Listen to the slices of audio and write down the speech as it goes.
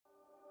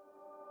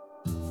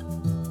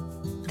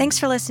Thanks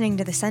for listening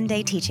to the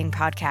Sunday Teaching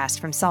Podcast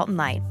from Salt and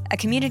Light, a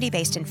community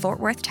based in Fort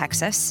Worth,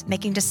 Texas,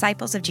 making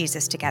disciples of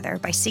Jesus together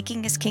by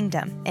seeking his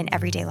kingdom in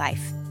everyday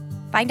life.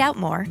 Find out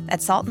more at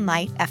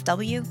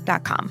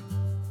saltandlightfw.com.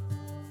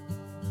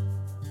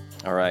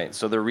 All right,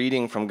 so the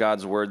reading from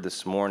God's Word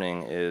this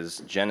morning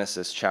is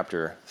Genesis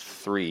chapter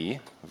 3,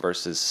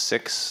 verses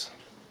 6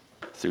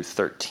 through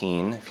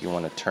 13, if you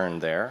want to turn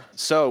there.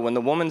 So when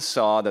the woman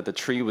saw that the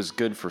tree was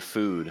good for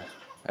food,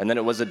 and that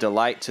it was a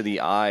delight to the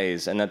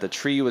eyes, and that the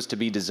tree was to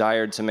be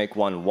desired to make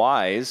one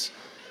wise,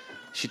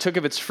 she took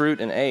of its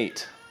fruit and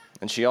ate.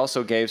 And she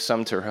also gave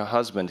some to her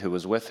husband who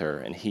was with her,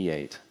 and he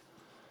ate.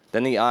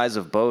 Then the eyes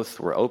of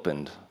both were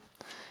opened,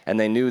 and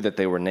they knew that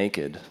they were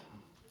naked.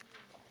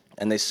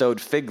 And they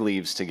sewed fig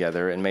leaves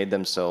together and made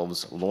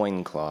themselves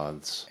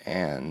loincloths.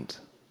 And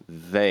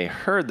they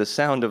heard the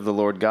sound of the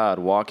Lord God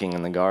walking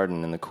in the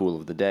garden in the cool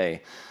of the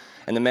day.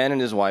 And the man and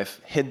his wife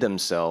hid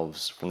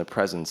themselves from the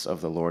presence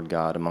of the Lord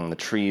God among the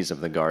trees of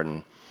the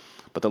garden.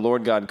 But the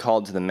Lord God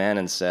called to the man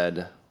and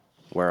said,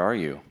 "Where are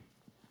you?"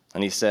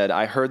 And he said,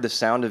 "I heard the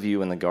sound of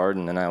you in the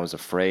garden, and I was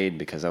afraid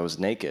because I was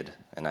naked,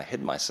 and I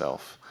hid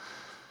myself."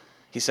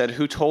 He said,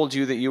 "Who told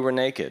you that you were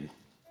naked?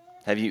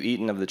 Have you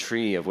eaten of the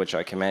tree of which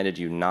I commanded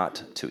you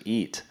not to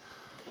eat?"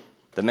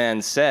 The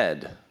man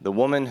said, "The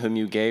woman whom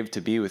you gave to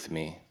be with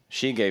me,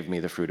 she gave me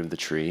the fruit of the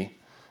tree,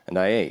 and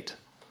I ate."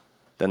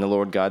 Then the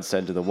Lord God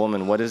said to the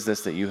woman, "What is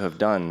this that you have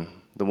done?"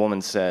 The woman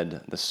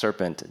said, "The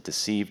serpent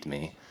deceived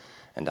me,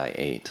 and I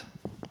ate."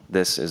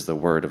 This is the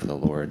word of the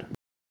Lord.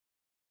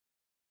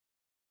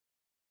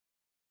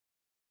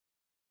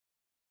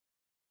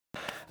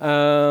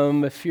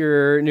 If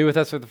you're new with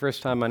us for the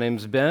first time, my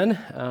name's Ben.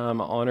 I'm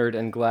honored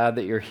and glad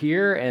that you're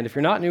here. And if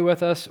you're not new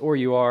with us, or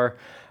you are,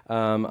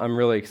 I'm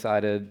really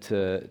excited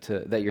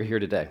that you're here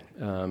today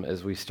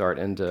as we start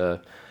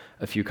into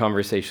a few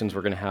conversations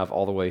we're going to have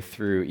all the way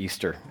through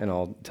Easter, and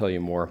I'll tell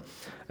you more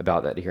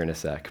about that here in a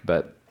sec.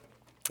 But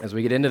as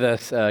we get into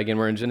this, again,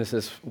 we're in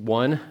Genesis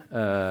 1,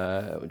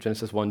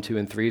 2,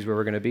 and 3 is where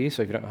we're going to be.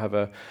 So if you don't have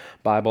a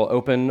Bible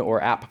open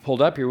or app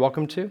pulled up, you're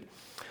welcome to.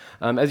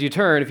 As you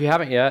turn, if you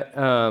haven't yet,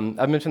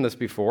 I've mentioned this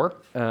before,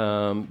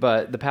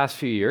 but the past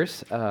few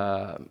years,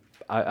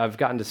 I've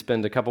gotten to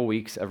spend a couple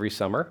weeks every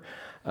summer,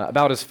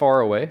 about as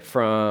far away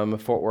from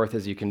Fort Worth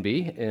as you can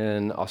be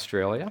in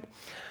Australia.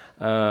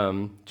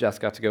 Jess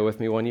got to go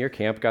with me one year.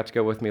 Camp got to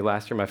go with me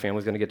last year. My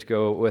family's going to get to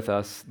go with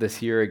us this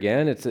year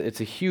again.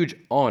 It's a huge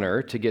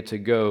honor to get to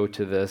go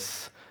to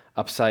this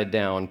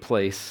upside-down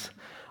place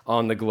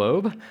on the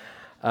globe,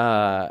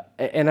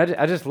 and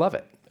I just love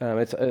it.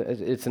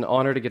 It's an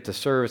honor to get to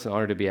serve. It's an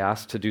honor to be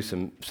asked to do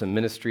some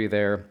ministry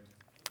there.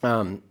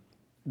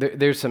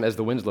 There's some, as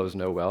the Winslows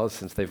know well,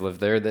 since they've lived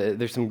there,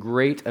 there's some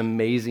great,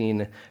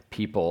 amazing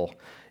people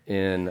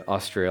in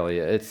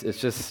Australia. It's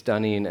just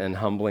stunning and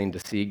humbling to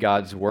see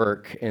God's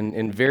work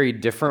in very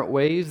different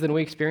ways than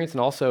we experience,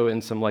 and also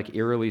in some like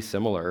eerily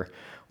similar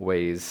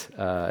ways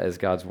as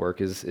God's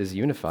work is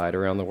unified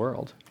around the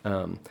world.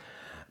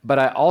 But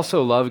I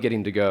also love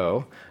getting to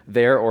go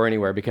there or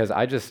anywhere because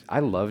I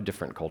love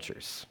different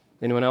cultures.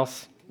 Anyone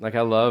else? Like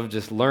I love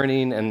just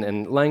learning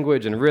and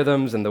language and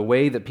rhythms and the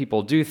way that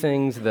people do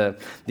things, the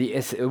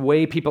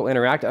way people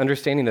interact,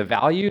 understanding the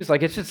values.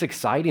 Like it's just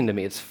exciting to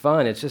me. It's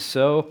fun. It's just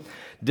so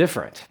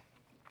different.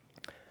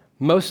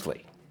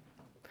 Mostly.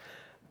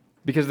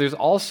 Because there's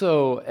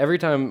also, every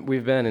time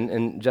we've been,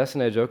 and Jess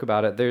and I joke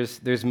about it,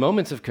 there's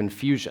moments of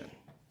confusion.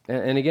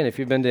 And again, if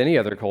you've been to any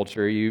other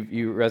culture,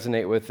 you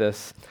resonate with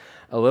this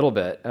a little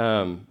bit.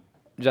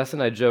 Jess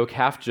and I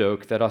half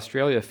joke, that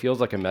Australia feels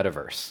like a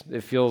metaverse.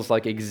 It feels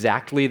like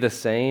exactly the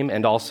same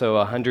and also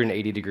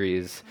 180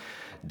 degrees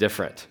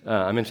different.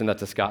 I mentioned that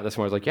to Scott this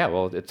morning. I was like, yeah,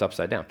 well, it's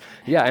upside down.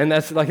 Yeah, and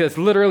that's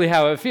literally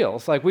how it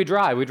feels. Like we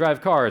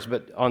drive cars,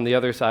 but on the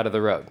other side of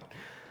the road.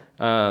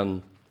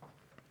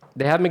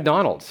 They have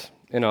McDonald's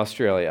in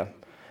Australia,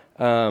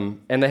 and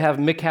they have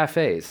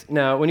McCafes.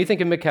 Now, when you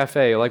think of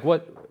McCafe, like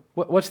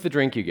what's the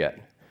drink you get?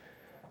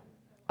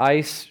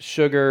 Ice,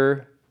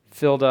 sugar,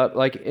 filled up.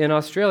 Like in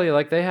Australia,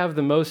 like they have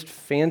the most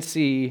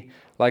fancy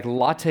like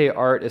latte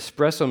art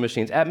espresso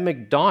machines at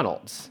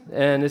McDonald's.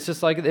 And it's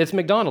just like, it's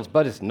McDonald's,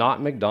 but it's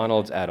not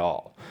McDonald's at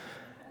all.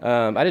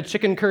 I did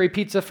chicken curry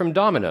pizza from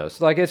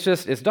Domino's. Like it's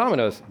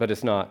Domino's, but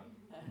it's not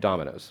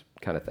Domino's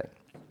kind of thing.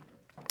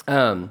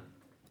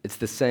 It's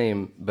the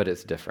same, but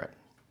it's different.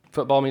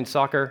 Football means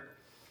soccer.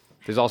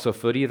 There's also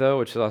footy though,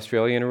 which is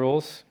Australian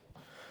rules.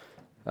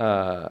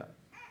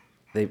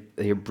 They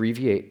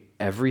abbreviate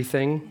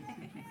everything.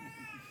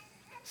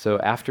 So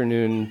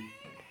afternoon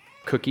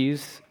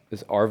cookies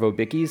is Arvo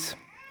Bickies.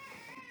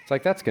 It's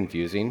like, that's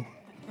confusing,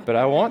 but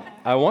I want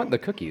the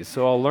cookies,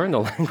 so I'll learn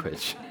the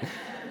language.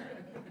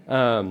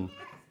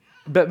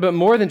 But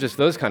more than just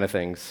those kind of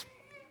things,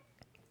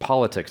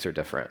 politics are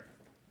different.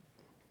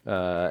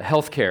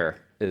 Healthcare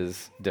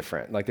is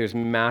different. Like there's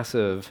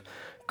massive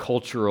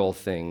cultural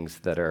things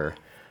that are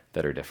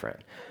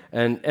different.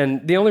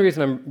 And the only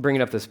reason I'm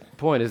bringing up this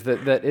point is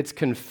that it's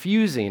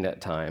confusing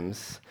at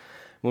times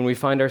when we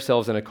find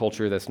ourselves in a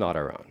culture that's not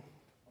our own.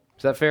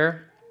 Is that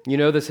fair? You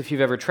know this if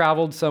you've ever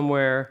traveled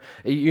somewhere.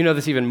 You know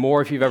this even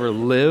more if you've ever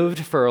lived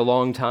for a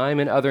long time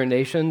in other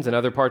nations and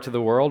other parts of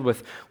the world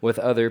with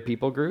other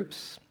people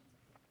groups.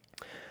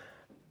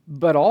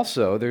 But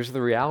also, there's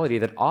the reality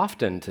that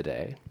often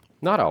today,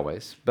 not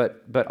always,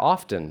 but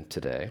often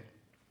today,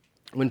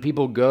 when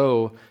people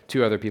go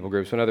to other people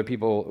groups,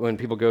 when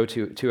people go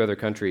to other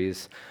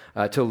countries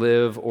to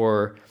live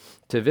or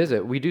to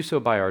visit, we do so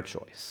by our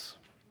choice.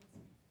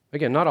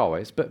 Again, not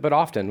always, but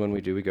often when we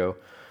do, we go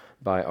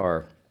by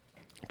our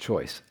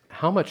choice.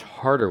 How much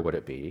harder would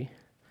it be?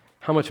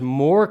 How much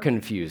more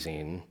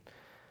confusing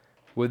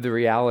would the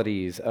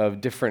realities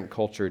of different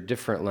culture,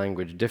 different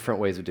language, different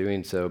ways of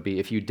doing so be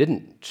if you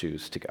didn't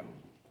choose to go?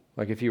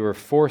 Like if you were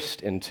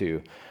forced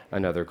into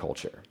another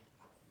culture.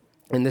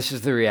 And this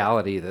is the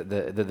reality that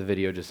the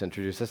video just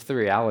introduced. That's the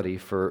reality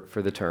for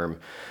the term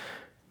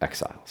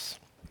exiles.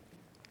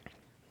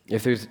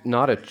 If there's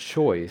not a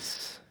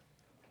choice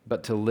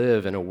but to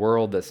live in a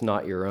world that's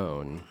not your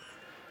own,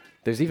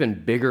 there's even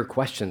bigger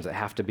questions that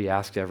have to be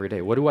asked every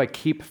day. What do I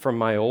keep from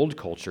my old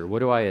culture? What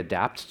do I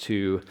adapt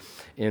to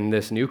in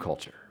this new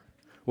culture?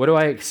 What do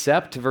I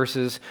accept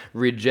versus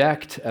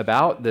reject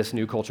about this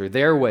new culture?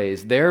 Their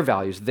ways, their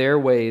values, their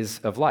ways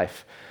of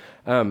life.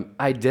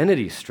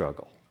 Identity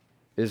struggle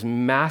is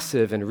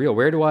massive and real.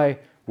 Where do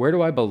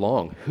I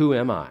belong? Who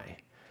am I?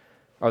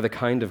 Are the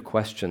kind of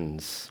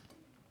questions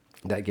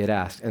that get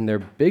asked. And they're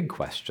big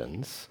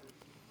questions.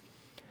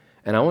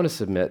 And I want to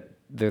submit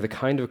they're the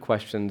kind of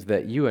questions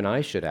that you and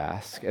I should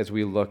ask as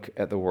we look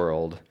at the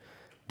world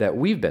that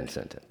we've been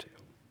sent into.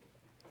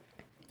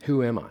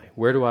 Who am I?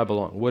 Where do I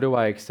belong? What do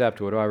I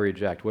accept? What do I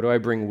reject? What do I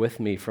bring with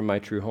me from my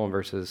true home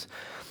versus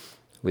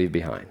leave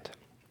behind?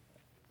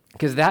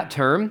 Because that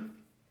term,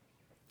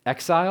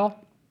 exile,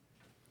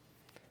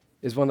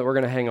 is one that we're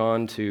going to hang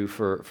on to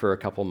for a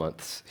couple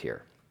months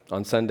here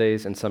on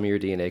Sundays and some of your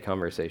DNA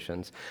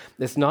conversations.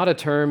 It's not a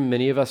term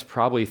many of us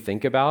probably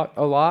think about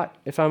a lot,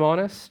 if I'm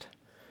honest.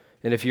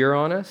 And if you're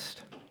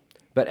honest,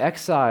 but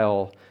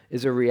exile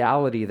is a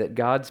reality that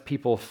God's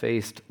people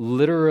faced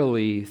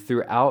literally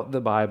throughout the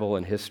Bible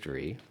and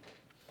history.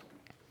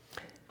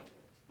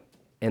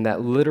 And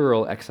that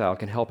literal exile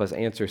can help us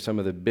answer some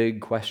of the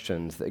big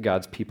questions that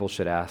God's people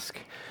should ask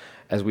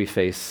as we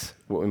face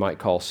what we might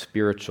call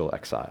spiritual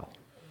exile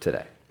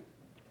today.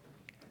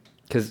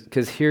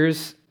 Because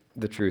here's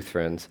the truth,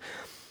 friends.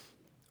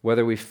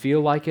 Whether we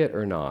feel like it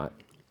or not,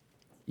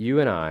 you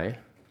and I,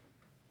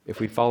 if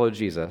we follow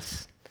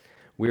Jesus,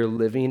 we're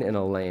living in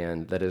a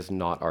land that is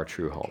not our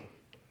true home.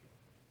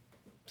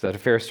 Is that a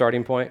fair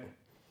starting point?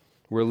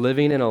 We're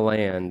living in a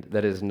land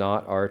that is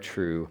not our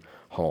true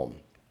home.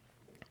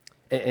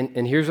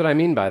 And here's what I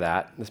mean by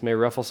that. This may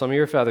ruffle some of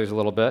your feathers a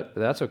little bit, but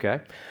that's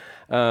okay.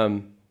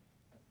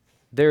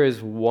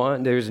 There's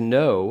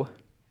no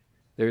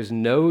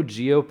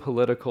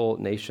geopolitical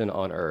nation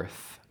on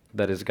earth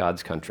that is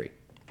God's country.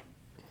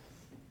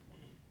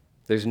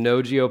 There's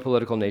no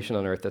geopolitical nation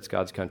on earth that's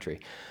God's country.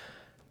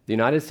 The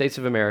United States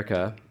of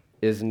America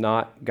is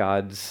not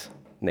God's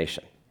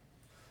nation.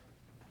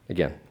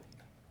 Again,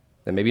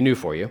 that may be new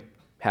for you.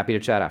 Happy to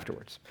chat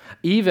afterwards.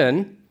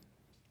 Even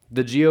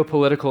the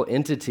geopolitical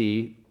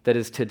entity that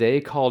is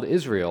today called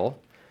Israel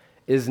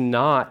is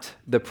not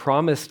the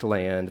promised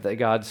land that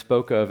God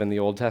spoke of in the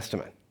Old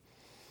Testament.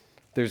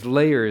 There's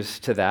layers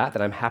to that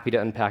I'm happy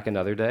to unpack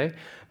another day.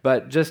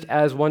 But just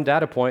as one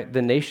data point,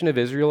 the nation of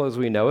Israel as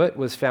we know it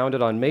was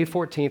founded on May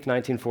 14th,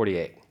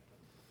 1948.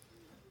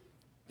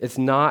 It's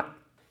not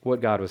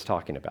what God was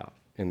talking about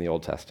in the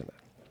Old Testament.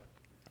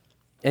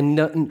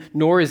 And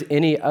nor is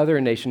any other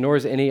nation, nor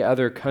is any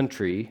other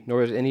country,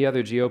 nor is any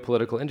other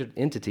geopolitical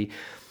entity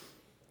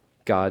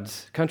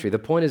God's country. The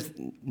point is,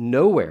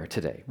 nowhere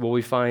today will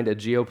we find a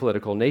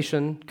geopolitical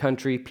nation,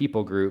 country,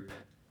 people group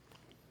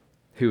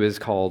who is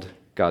called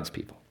God's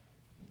people.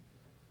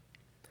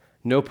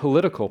 No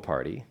political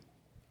party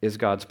is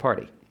God's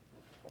party.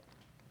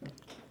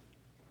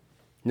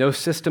 No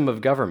system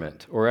of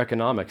government or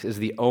economics is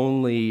the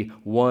only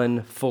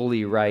one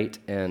fully right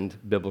and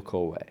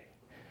biblical way.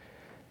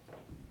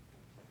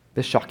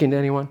 This shocking to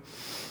anyone?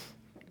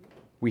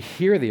 We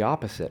hear the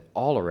opposite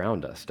all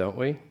around us, don't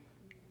we?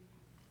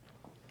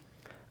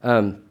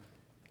 And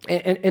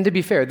to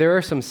be fair, there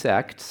are some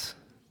sects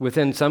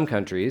within some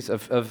countries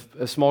of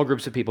small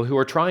groups of people who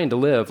are trying to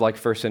live like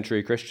first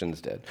century Christians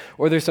did.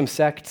 Or there's some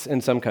sects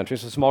in some countries,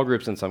 so small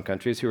groups in some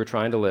countries who are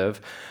trying to live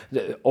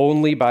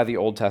only by the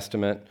Old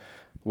Testament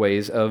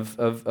ways of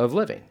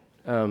living.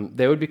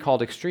 They would be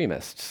called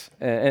extremists,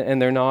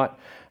 and they're not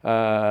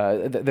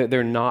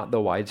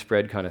the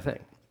widespread kind of thing.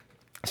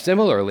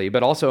 Similarly,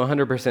 but also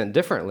 100%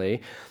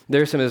 differently,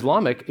 there's some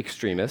Islamic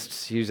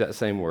extremists, use that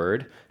same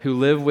word, who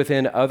live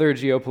within other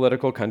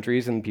geopolitical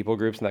countries and people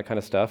groups and that kind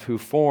of stuff, who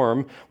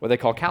form what they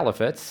call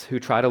caliphates, who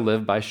try to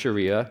live by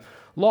Sharia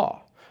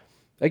law.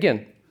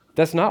 Again,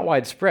 that's not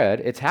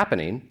widespread. It's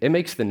happening. It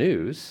makes the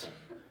news.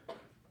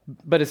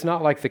 But it's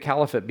not like the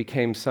caliphate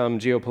became some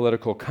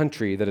geopolitical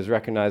country that is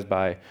recognized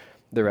by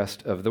the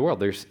rest of the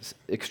world. There's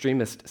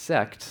extremist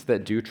sects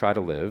that do try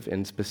to live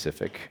in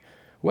specific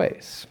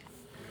ways.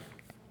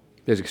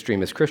 There's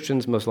extremist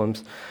Christians,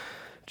 Muslims,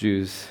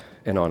 Jews,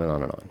 and on and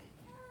on and on.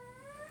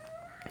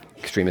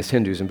 Extremist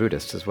Hindus and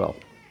Buddhists as well.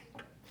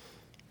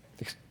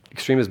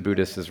 Extremist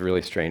Buddhists is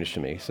really strange to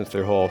me, since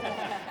their whole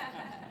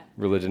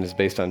religion is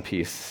based on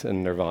peace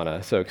and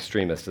nirvana. So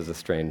extremist is a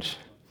strange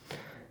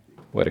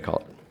way to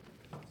call it.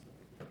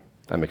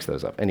 I mix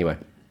those up. Anyway.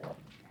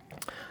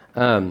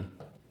 By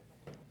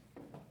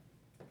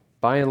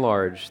and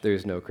large,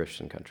 there's no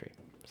Christian country.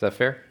 Is that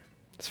fair?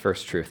 It's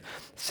first truth.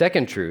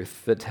 Second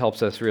truth that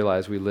helps us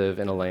realize we live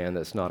in a land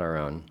that's not our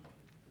own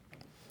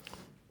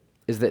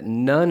is that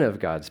none of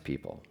God's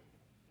people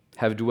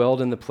have dwelled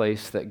in the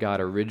place that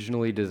God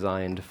originally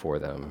designed for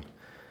them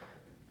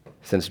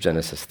since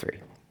Genesis 3.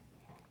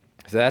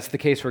 So that's the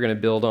case we're going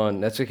to build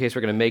on. That's the case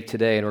we're going to make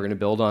today, and we're going to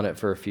build on it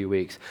for a few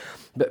weeks.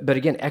 But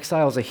again,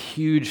 exile is a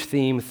huge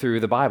theme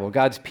through the Bible.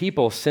 God's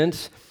people,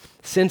 since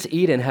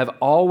Eden, have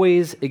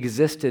always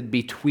existed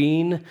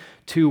between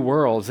two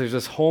worlds. There's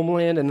this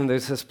homeland, and then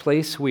there's this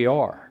place we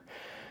are.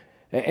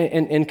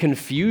 And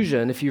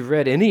confusion, if you've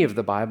read any of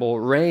the Bible,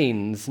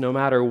 reigns no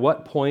matter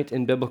what point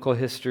in biblical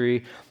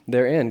history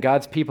they're in.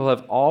 God's people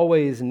have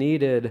always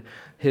needed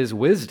his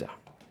wisdom.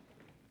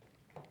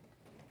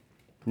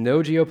 No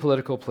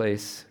geopolitical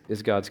place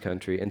is God's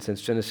country, and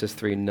since Genesis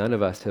 3, none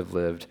of us have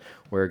lived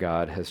where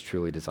God has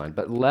truly designed.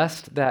 But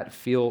lest that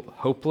feel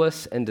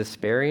hopeless and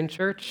despairing,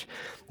 church,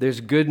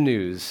 there's good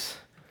news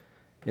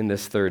in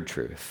this third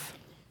truth.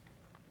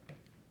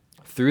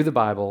 Through the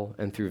Bible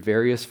and through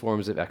various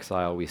forms of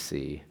exile we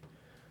see,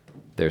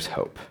 there's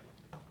hope.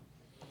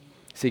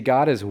 See,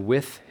 God is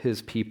with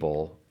his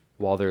people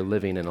while they're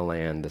living in a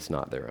land that's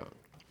not their own.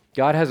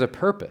 God has a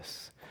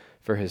purpose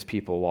for his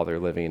people while they're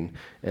living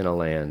in a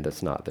land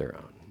that's not their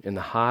own. In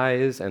the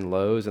highs and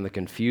lows, in the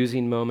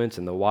confusing moments,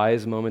 in the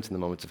wise moments, in the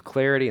moments of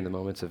clarity, in the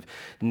moments of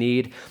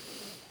need,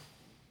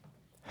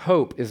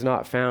 hope is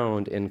not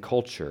found in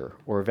culture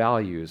or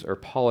values or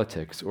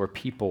politics or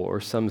people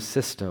or some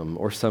system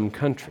or some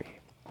country.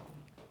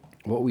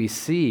 What we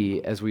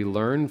see as we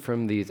learn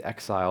from these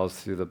exiles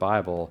through the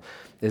Bible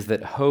is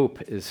that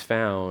hope is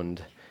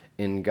found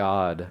in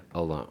God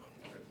alone,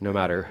 no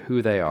matter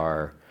who they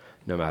are,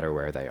 no matter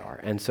where they are.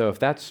 And so if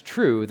that's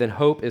true, then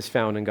hope is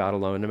found in God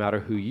alone, no matter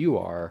who you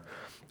are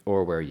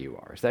or where you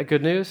are. Is that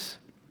good news?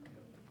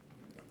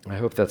 I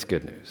hope that's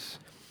good news.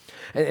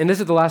 And this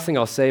is the last thing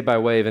I'll say by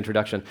way of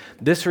introduction.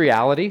 This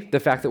reality,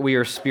 the fact that we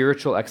are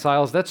spiritual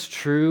exiles, that's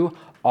true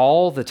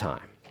all the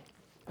time.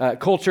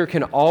 Culture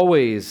can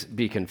always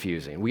be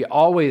confusing. We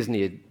always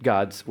need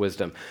God's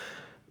wisdom.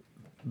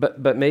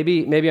 But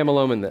maybe I'm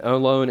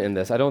alone in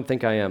this. I don't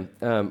think I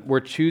am. We're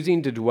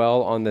choosing to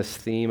dwell on this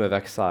theme of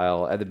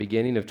exile at the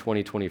beginning of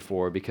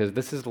 2024 because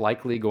this is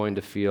likely going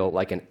to feel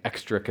like an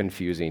extra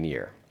confusing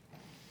year.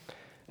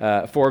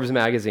 Forbes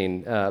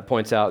magazine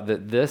points out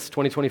that this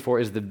 2024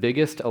 is the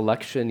biggest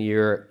election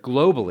year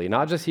globally,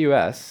 not just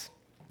U.S.,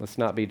 let's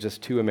not be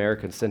just too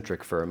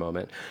American-centric for a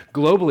moment.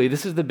 Globally,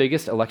 this is the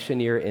biggest election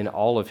year in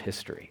all of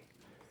history.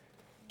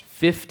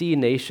 50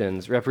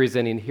 nations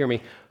representing, hear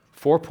me,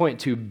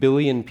 4.2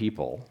 billion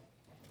people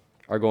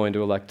are going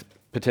to elect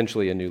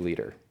potentially a new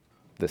leader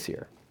this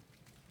year.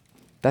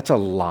 That's a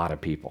lot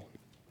of people.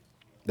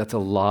 That's a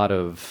lot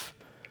of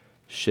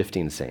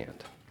shifting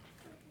sand.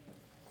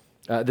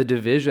 The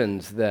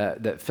divisions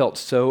that felt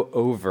so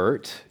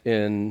overt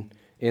in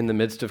the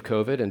midst of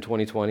COVID in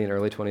 2020 and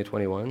early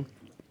 2021,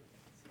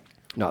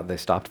 not they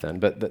stopped then,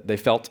 but they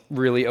felt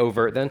really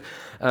overt then.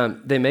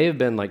 They may have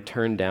been like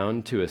turned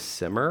down to a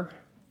simmer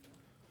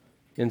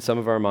in some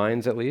of our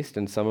minds, at least,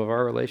 in some of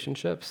our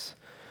relationships.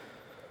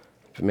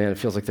 But man, it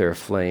feels like they're a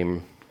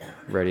flame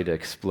ready to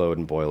explode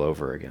and boil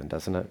over again,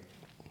 doesn't it?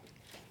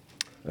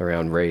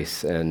 Around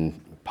race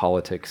and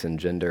politics and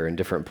gender and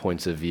different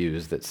points of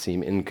views that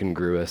seem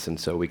incongruous, and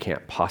so we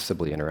can't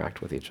possibly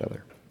interact with each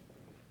other.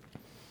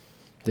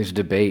 There's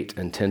debate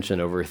and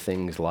tension over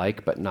things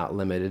like, but not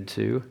limited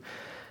to,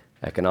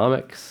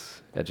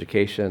 economics,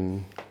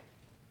 education,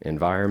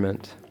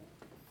 environment,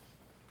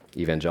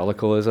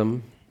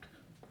 evangelicalism,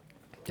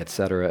 et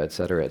cetera, et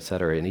cetera, et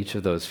cetera. And each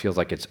of those feels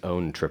like its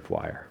own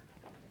tripwire,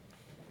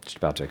 just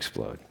about to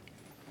explode.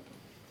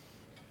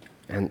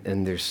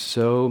 And there's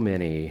so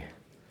many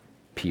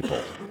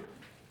people,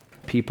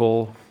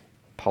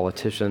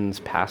 politicians,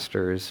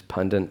 pastors,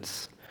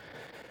 pundits,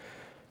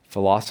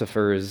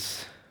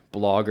 philosophers,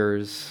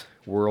 bloggers,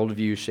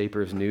 worldview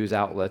shapers, news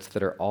outlets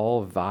that are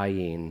all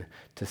vying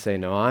to say,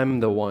 no, I'm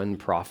the one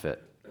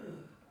prophet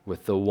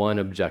with the one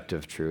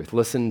objective truth.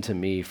 Listen to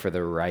me for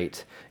the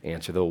right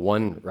answer, the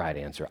one right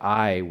answer.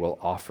 I will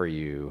offer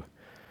you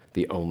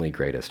the only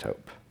greatest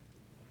hope.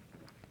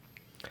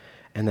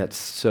 And that's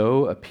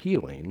so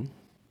appealing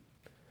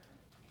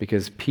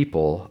because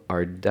people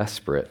are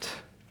desperate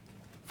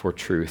for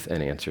truth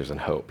and answers and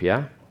hope,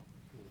 yeah?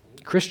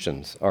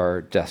 Christians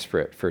are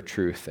desperate for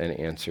truth and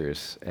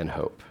answers and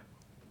hope.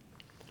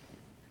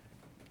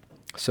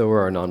 So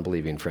are our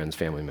non-believing friends,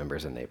 family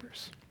members, and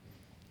neighbors.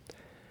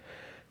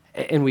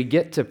 And we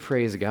get to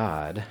praise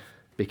God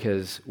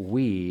because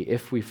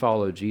if we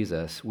follow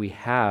Jesus, we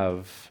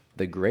have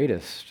the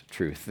greatest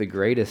truth, the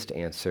greatest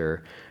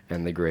answer,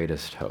 and the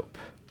greatest hope.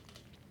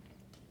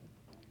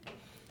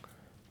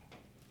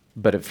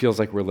 But it feels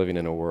like we're living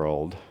in a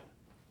world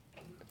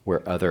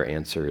where other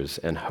answers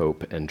and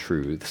hope and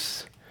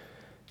truths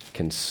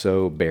can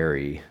so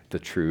bury the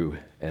true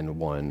and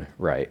one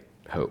right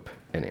hope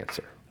and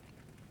answer.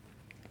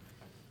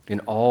 In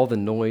all the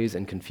noise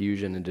and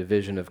confusion and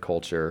division of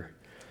culture,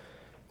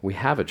 we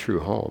have a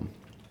true home.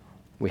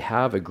 We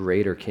have a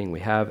greater king.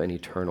 We have an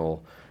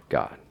eternal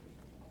God.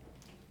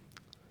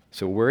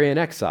 So we're in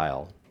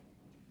exile,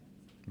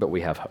 but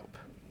we have hope.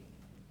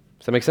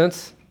 Does that make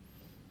sense?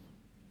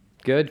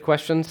 Good?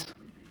 Questions?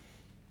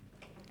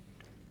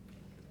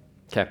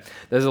 Okay,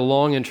 there's a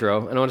long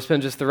intro, and I want to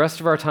spend just the rest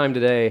of our time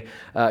today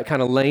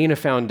kind of laying a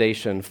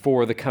foundation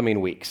for the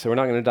coming weeks. So we're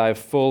not going to dive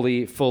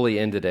fully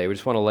in today. We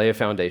just want to lay a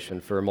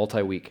foundation for a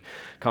multi-week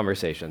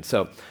conversation.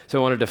 So I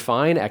want to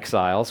define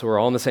exile, so we're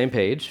all on the same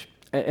page,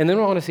 and then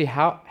I want to see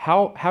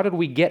how did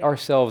we get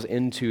ourselves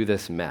into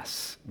this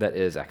mess that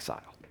is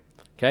exile.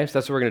 Okay, so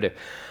that's what we're going to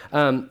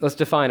do. Let's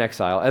define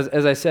exile.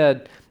 As I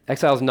said,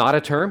 exile is not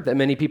a term that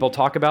many people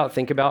talk about,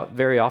 think about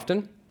very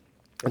often.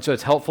 And so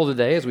it's helpful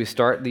today as we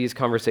start these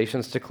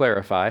conversations to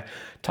clarify.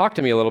 Talk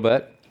to me a little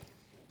bit.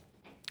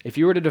 If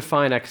you were to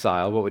define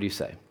exile, what would you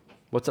say?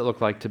 What's it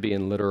look like to be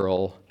in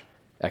literal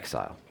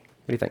exile?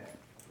 What do you think?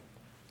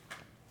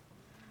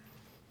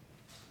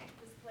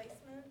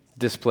 Displacement.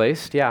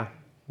 Displaced, yeah.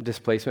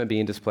 Displacement,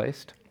 being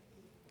displaced.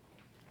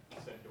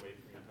 Sent away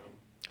from your home.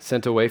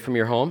 Sent away from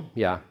your home,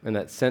 yeah. And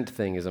that sent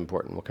thing is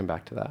important. We'll come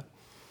back to that.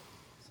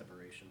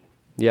 Separation.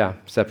 Yeah,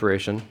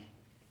 separation.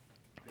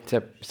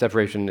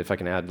 Separation, if I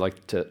can add,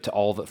 like to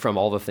from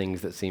all the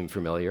things that seem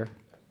familiar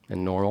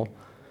and normal.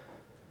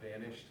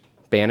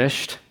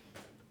 Banished.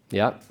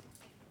 Yep.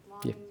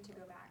 Longing to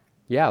go back.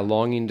 Yeah,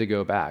 longing to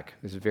go back.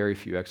 There's very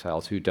few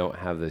exiles who don't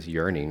have this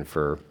yearning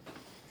for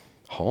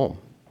home.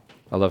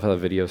 I love how the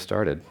video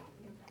started.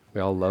 We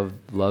all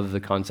love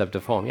the concept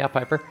of home. Yeah,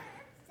 Piper?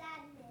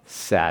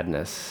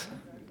 Sadness.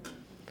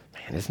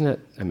 Man, isn't it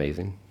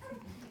amazing?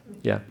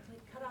 Yeah.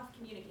 Like cut off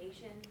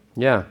communication.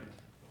 Yeah.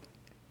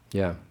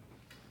 Yeah.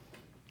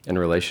 And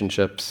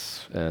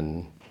relationships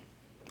and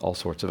all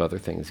sorts of other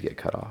things get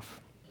cut off.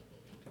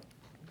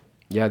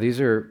 Yeah, these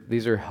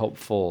are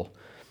helpful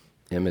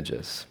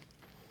images.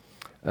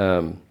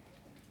 According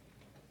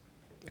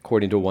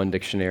to one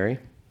dictionary,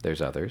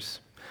 there's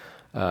others.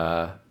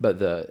 But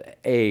the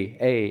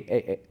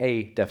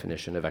a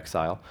definition of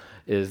exile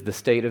is the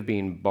state of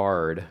being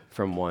barred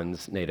from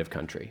one's native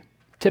country,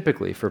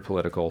 typically for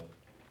political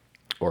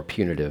or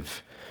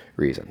punitive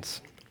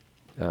reasons.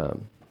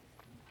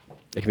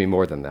 It can be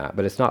more than that,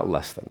 but it's not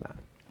less than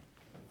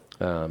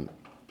that.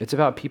 It's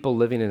about people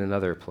living in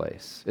another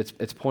place.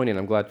 It's poignant.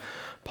 I'm glad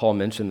Paul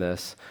mentioned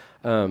this.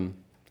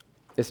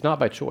 It's not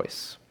by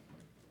choice.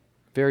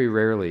 Very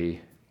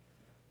rarely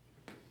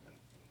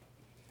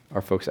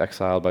are folks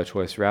exiled by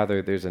choice.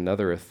 Rather, there's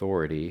another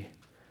authority.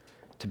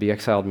 To be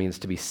exiled means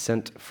to be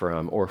sent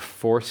from, or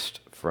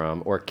forced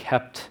from, or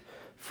kept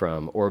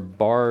from, or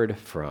barred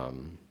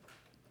from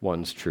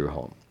one's true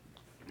home.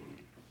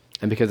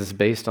 And because it's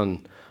based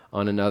on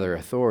another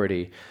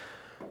authority,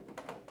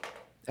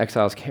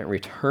 exiles can't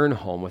return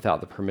home without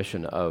the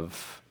permission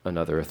of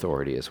another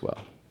authority as well.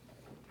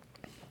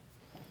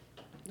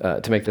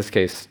 To make this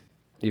case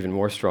even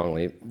more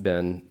strongly,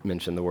 Ben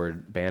mentioned the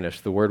word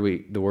banished. The word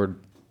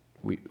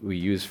we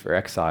use for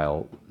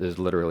exile is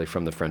literally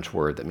from the French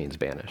word that means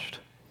banished.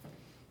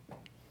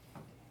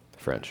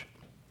 French.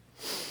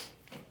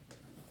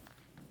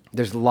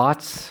 There's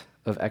lots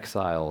of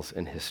exiles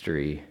in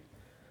history,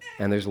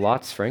 and there's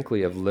lots,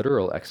 frankly, of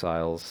literal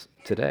exiles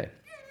today.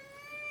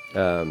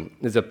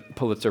 There's a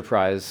Pulitzer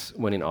Prize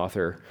winning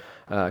author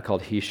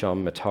called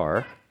Hisham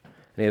Matar,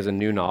 and he has a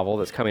new novel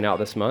that's coming out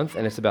this month,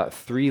 and it's about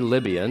three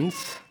Libyan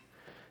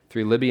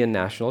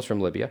nationals from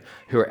Libya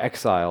who are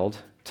exiled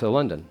to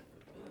London.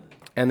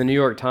 And the New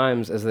York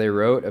Times, as they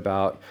wrote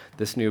about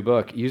this new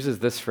book, uses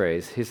this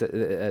phrase.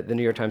 The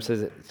New York Times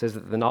says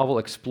that the novel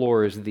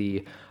explores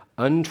the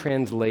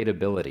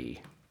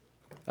untranslatability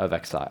of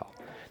exile.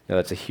 Now,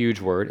 that's a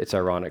huge word. It's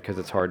ironic because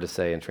it's hard to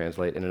say and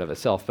translate in and of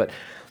itself, but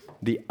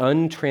the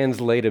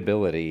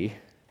untranslatability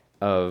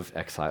of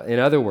exile. In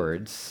other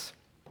words,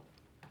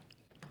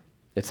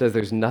 it says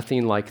there's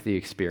nothing like the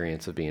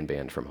experience of being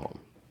banned from home.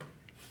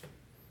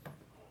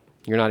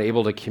 You're not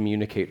able to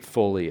communicate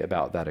fully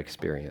about that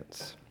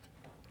experience.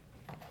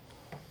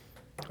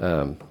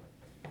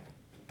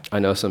 I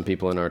know some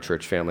people in our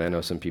church family, I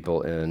know some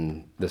people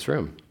in this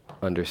room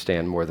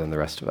understand more than the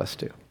rest of us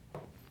do.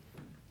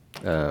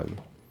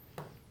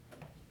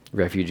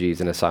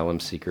 Refugees and asylum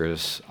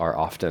seekers are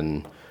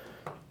often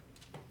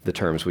the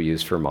terms we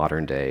use for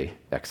modern day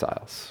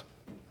exiles,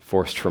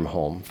 forced from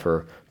home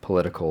for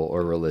political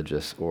or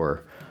religious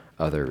or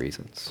other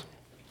reasons.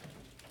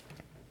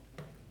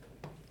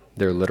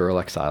 They're literal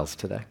exiles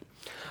today.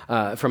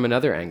 From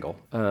another angle,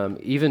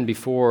 even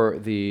before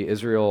the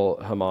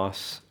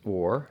Israel-Hamas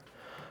war,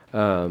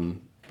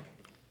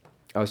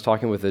 I was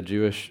talking with a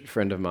Jewish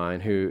friend of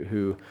mine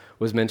who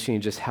was mentioning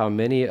just how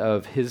many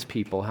of his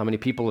people, how many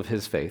people of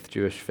his faith,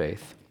 Jewish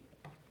faith,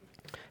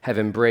 have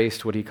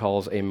embraced what he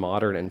calls a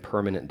modern and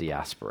permanent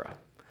diaspora.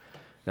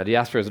 Now,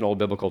 diaspora is an old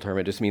biblical term.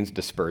 It just means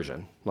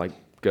dispersion, like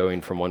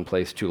going from one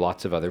place to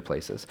lots of other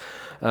places.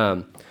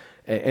 And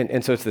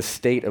so it's the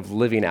state of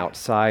living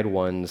outside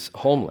one's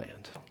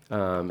homeland.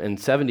 And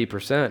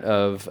 70%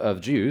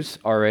 of Jews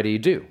already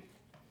do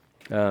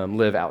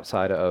live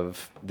outside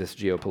of this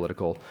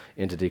geopolitical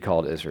entity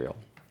called Israel.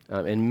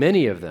 And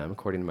many of them,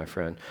 according to my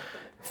friend,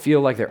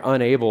 feel like they're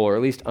unable or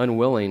at least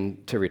unwilling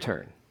to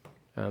return.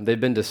 They've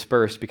been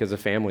dispersed because of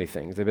family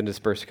things. They've been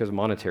dispersed because of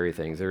monetary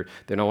things.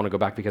 They don't want to go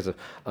back because of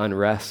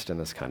unrest and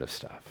this kind of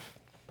stuff.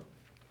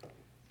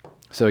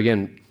 So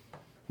again,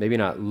 maybe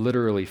not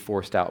literally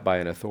forced out by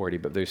an authority,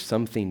 but there's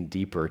something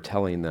deeper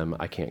telling them,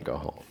 I can't go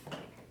home.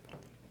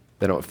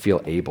 They don't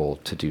feel able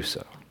to do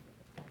so.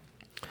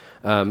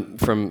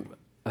 From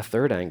a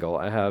third angle,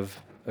 I have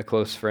a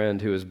close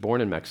friend who was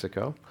born in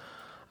Mexico.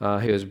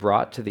 He was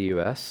brought to the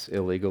U.S.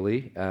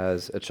 illegally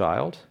as a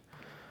child.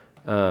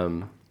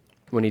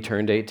 When he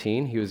turned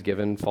 18, he was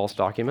given false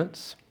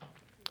documents.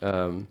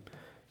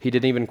 He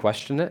didn't even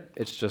question it.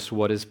 It's just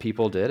what his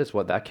people did. It's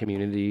what that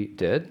community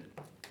did.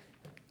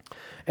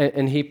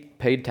 And he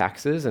paid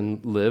taxes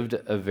and lived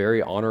a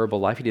very honorable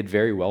life. He did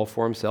very well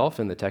for himself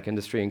in the tech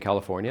industry in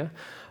California.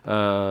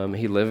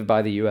 He lived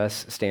by the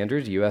U.S.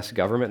 standards, U.S.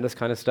 government, and this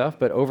kind of stuff.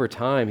 But over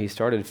time, he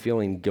started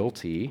feeling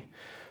guilty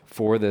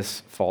for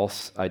this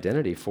false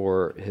identity,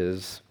 for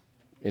his,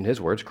 in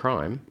his words,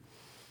 crime.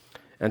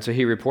 And so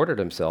he reported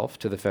himself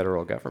to the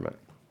federal government,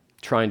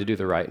 trying to do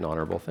the right and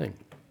honorable thing.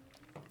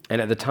 And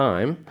at the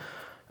time,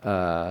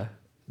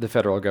 the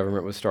federal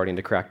government was starting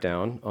to crack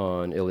down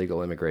on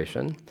illegal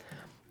immigration.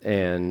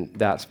 And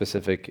that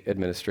specific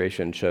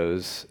administration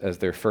chose as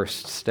their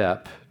first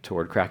step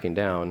toward cracking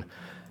down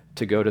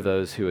to go to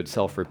those who had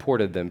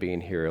self-reported them being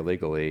here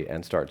illegally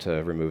and start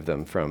to remove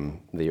them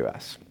from the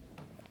U.S.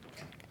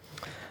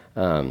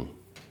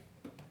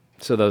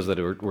 So those that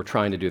were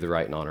trying to do the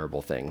right and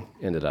honorable thing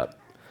ended up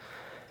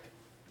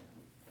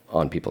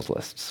on people's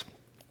lists.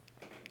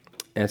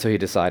 And so he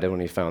decided when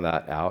he found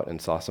that out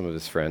and saw some of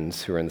his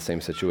friends who were in the same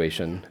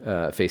situation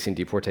facing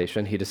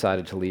deportation, he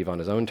decided to leave on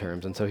his own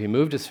terms. And so he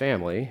moved his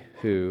family,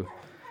 who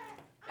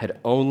had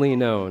only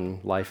known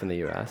life in the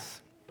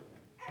U.S.,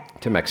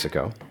 to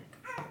Mexico.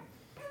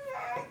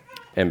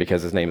 And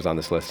because his name is on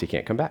this list, he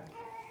can't come back.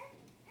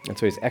 And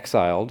so he's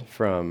exiled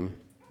from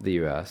the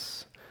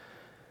U.S.,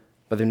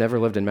 but they've never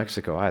lived in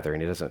Mexico either,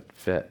 and he doesn't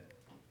fit.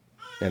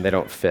 And they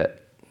don't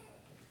fit.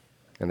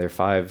 And they're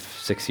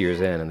 5-6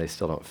 years in, and they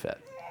still don't fit.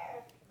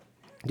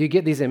 Do you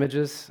get these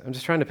images? I'm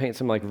just trying to paint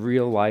some like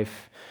real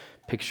life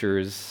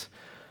pictures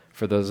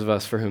for those of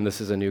us for whom this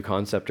is a new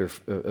concept or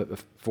a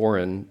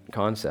foreign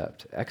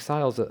concept.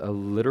 Exile is a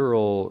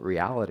literal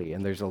reality,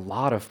 and there's a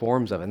lot of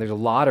forms of it, and there's a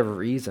lot of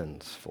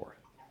reasons for it.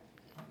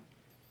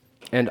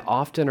 And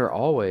often or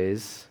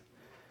always,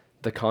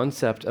 the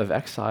concept of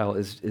exile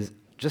is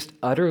just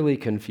utterly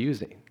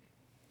confusing.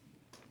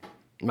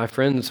 My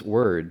friend's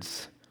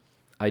words,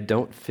 I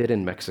don't fit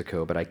in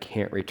Mexico, but I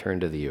can't return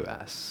to the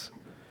U.S.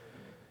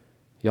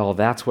 Y'all,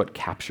 that's what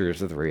captures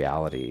the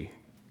reality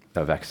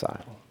of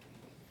exile.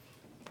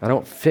 I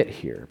don't fit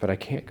here, but I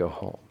can't go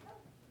home.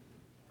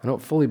 I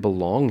don't fully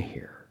belong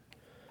here,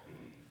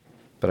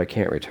 but I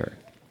can't return.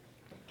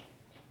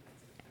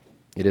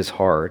 It is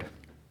hard.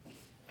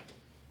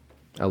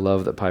 I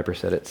love that Piper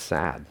said it's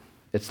sad.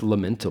 It's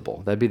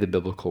lamentable. That'd be the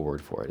biblical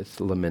word for it.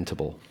 It's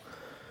lamentable.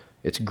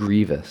 It's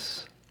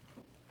grievous.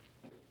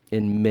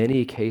 In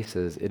many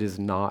cases, it is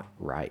not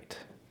right.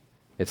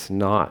 It's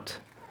not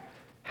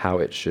how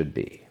it should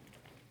be.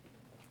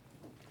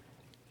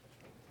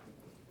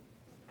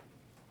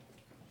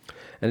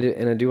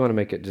 And I do want to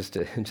make it just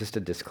a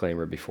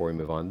disclaimer before we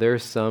move on. There are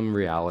some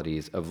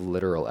realities of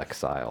literal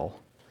exile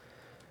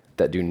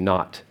that do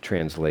not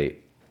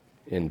translate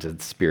into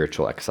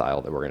spiritual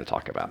exile that we're going to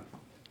talk about.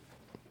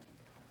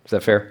 Is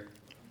that fair?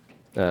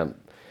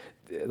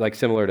 Like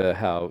similar to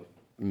how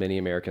many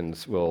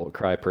Americans will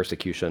cry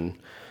persecution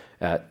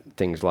at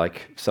things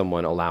like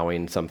someone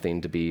allowing something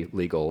to be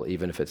legal,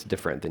 even if it's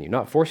different than you.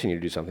 Not forcing you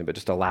to do something, but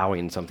just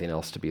allowing something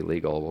else to be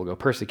legal. We'll go,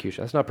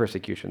 persecution. That's not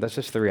persecution. That's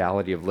just the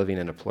reality of living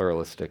in a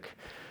pluralistic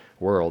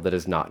world that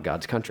is not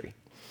God's country.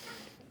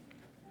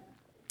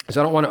 So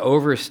I don't want to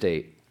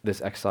overstate this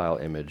exile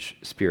image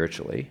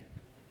spiritually.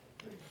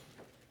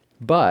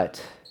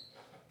 But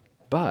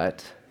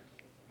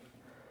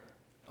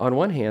on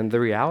one hand, the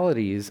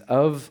realities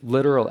of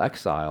literal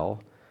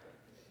exile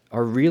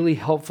are really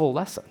helpful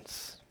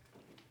lessons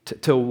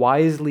to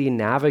wisely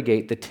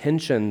navigate the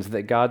tensions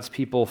that God's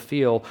people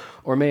feel,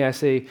 or may I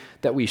say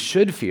that we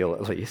should feel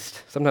at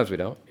least. Sometimes we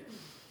don't.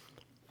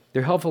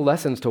 They're helpful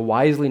lessons to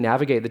wisely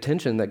navigate the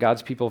tension that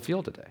God's people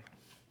feel today,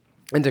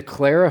 and to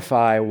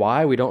clarify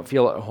why we don't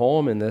feel at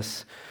home in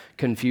this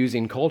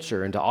confusing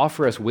culture, and to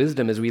offer us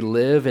wisdom as we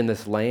live in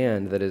this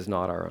land that is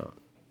not our own.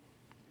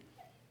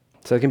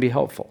 So it can be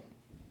helpful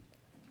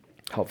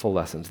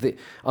lessons.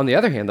 On the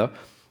other hand, though,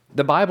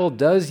 the Bible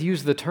does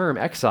use the term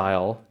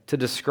exile to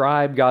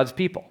describe God's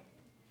people.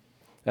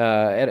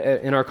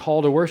 In our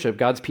call to worship,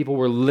 God's people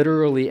were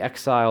literally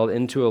exiled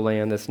into a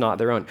land that's not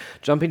their own.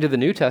 Jumping to the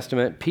New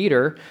Testament,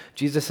 Peter,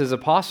 Jesus'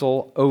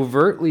 apostle,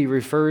 overtly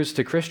refers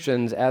to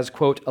Christians as,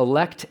 quote,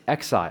 elect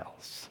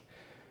exiles.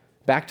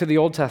 Back to the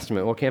Old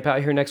Testament, we'll camp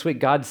out here next week.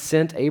 God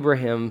sent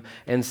Abraham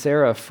and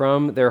Sarah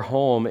from their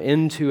home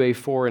into a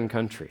foreign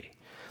country.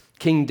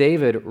 King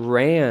David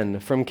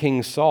ran from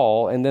King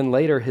Saul, and then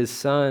later his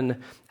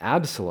son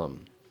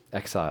Absalom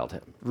exiled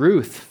him.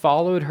 Ruth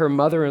followed her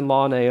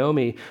mother-in-law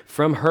Naomi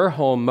from her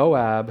home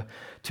Moab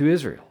to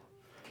Israel.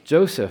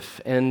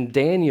 Joseph and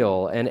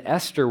Daniel and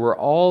Esther were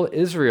all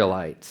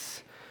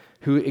Israelites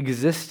who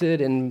existed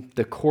in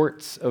the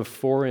courts of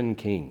foreign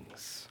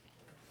kings.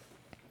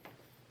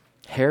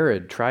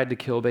 Herod tried to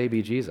kill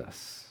baby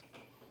Jesus,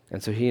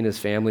 and so he and his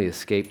family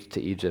escaped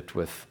to Egypt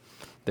with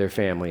their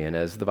family. And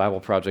as the Bible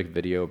Project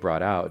video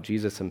brought out,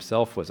 Jesus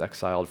himself was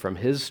exiled from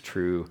his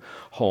true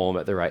home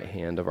at the right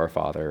hand of our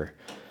Father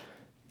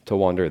to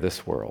wander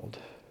this world,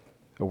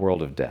 a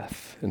world of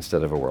death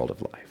instead of a world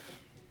of life.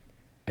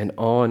 And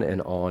on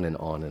and on and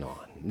on and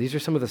on. These are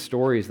some of the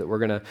stories that we're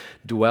going to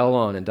dwell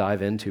on and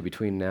dive into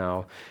between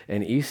now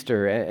and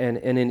Easter. And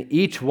in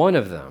each one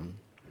of them,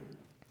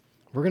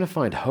 we're going to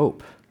find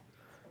hope,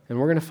 and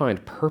we're going to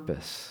find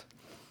purpose,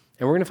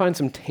 and we're going to find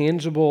some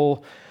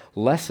tangible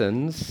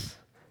lessons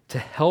to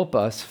help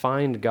us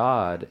find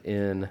God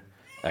in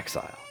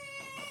exile.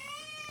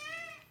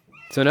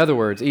 So in other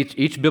words,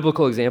 each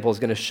biblical example is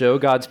going to show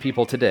God's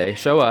people today,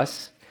 show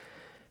us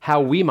how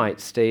we might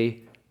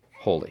stay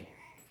holy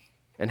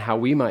and how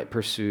we might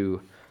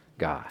pursue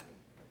God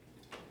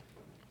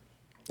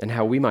and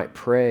how we might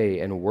pray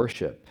and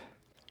worship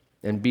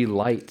and be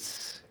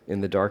lights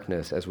in the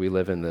darkness as we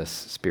live in this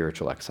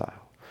spiritual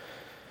exile.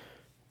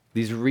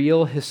 These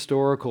real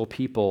historical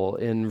people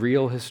in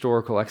real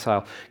historical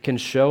exile can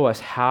show us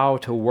how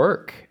to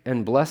work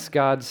and bless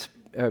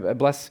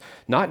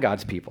not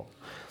God's people.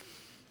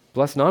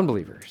 Bless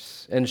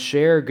non-believers, and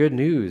share good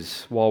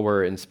news while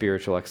we're in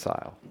spiritual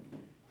exile.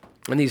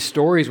 And these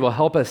stories will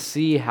help us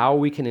see how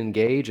we can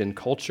engage in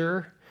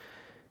culture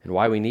and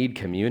why we need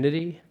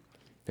community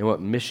and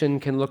what mission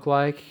can look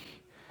like,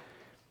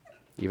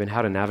 even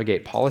how to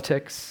navigate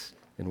politics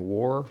and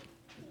war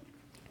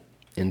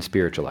in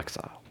spiritual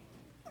exile.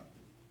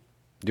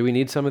 Do we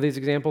need some of these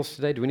examples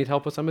today? Do we need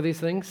help with some of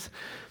these things?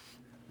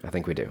 I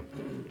think we do.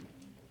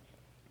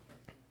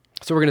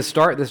 So we're going to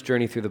start this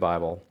journey through the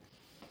Bible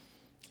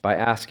by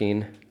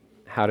asking,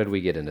 how did we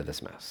get into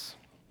this mess?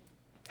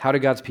 How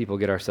did God's people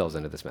get ourselves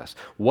into this mess?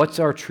 What's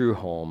our true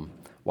home?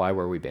 Why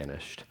were we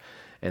banished?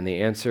 And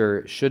the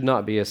answer should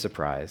not be a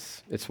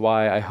surprise. It's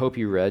why I hope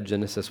you read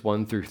Genesis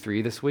 1 through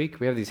 3 this week.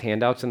 We have these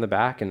handouts in the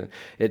back, and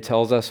it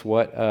tells us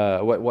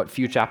what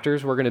few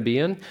chapters we're going to be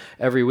in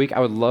every week. I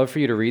would love for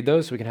you to read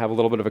those so we can have a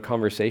little bit of a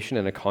conversation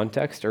and a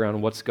context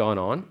around what's gone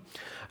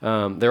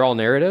on. They're all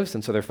narratives,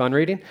 and so they're fun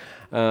reading,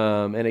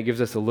 and it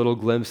gives us a little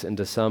glimpse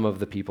into some of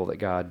the people that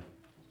God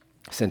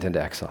sent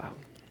into exile.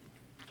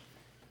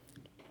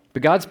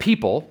 But God's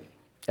people,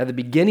 at the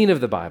beginning of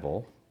the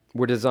Bible,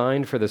 were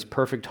designed for this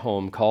perfect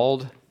home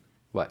called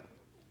what?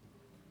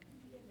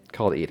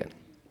 Called Eden.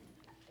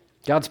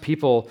 God's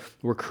people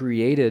were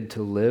created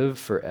to live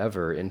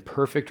forever in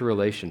perfect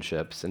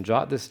relationships. And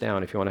jot this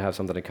down if you want to have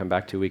something to come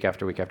back to week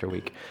after week after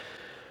week.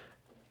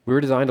 We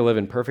were designed to live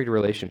in perfect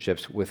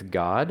relationships with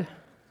God,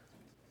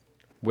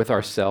 with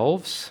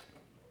ourselves,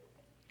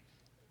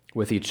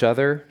 with each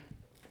other,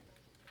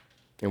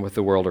 and with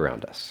the world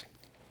around us.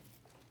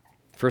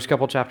 First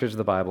couple chapters of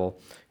the Bible,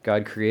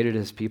 God created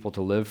his people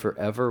to live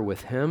forever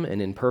with him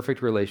and in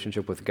perfect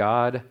relationship with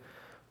God,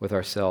 with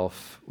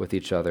ourselves, with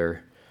each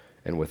other,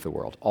 and with the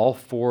world. All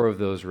four of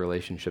those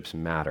relationships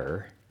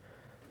matter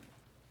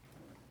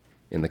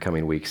in the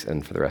coming weeks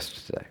and for the rest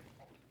of today.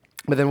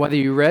 But then whether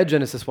you read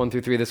Genesis 1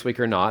 through 3 this week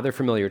or not, they're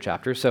familiar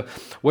chapters. So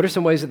what are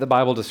some ways that the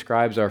Bible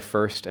describes our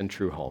first and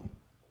true home?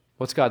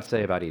 What's God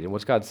say about Eden?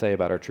 What's God say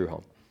about our true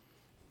home?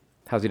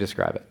 How's he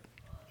describe it?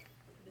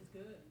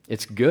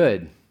 It's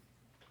good.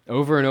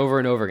 Over and over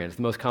and over again. It's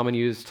the most common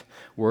used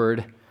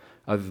word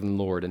other than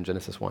Lord in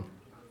Genesis 1.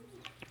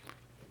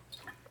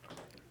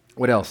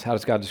 What else? How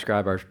does God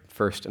describe our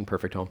first and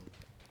perfect home?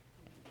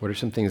 What are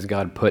some things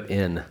God put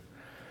in?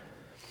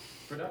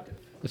 Productive.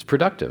 It's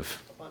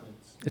productive.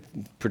 Abundance.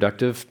 It's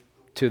productive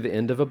to the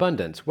end of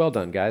abundance. Well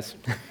done, guys.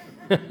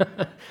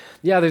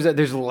 Yeah,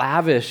 there's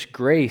lavish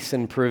grace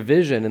and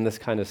provision in this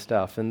kind of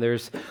stuff. And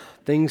there's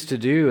things to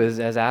do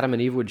as Adam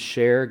and Eve would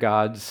share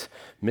God's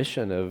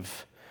mission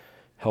of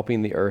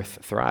helping the earth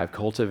thrive,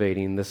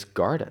 cultivating this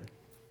garden.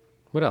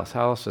 What else?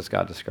 How else does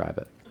God describe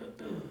it?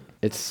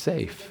 It's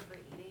safe.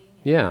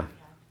 Yeah.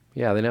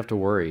 They didn't have to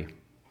worry.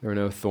 There were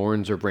no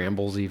thorns or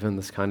brambles even,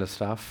 this kind of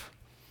stuff.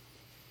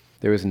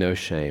 There was no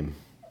shame.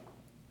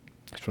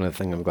 That's one of the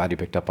things I'm glad you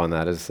picked up on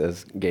that,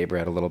 as Gabe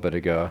read a little bit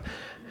ago.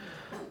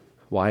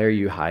 Why are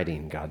you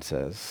hiding, God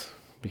says?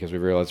 Because we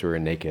realized we were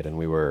naked and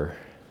we were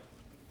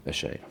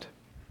ashamed.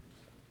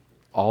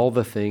 All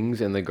the things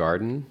in the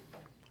garden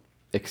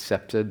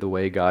accepted the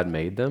way God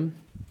made them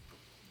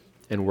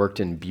and worked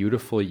in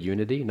beautiful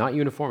unity, not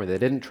uniformity. They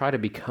didn't try to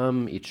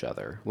become each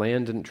other.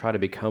 Land didn't try to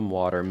become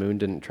water. Moon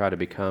didn't try to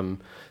become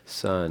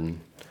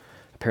sun.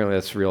 Apparently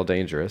that's real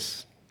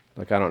dangerous.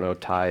 Like, I don't know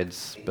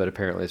tides, but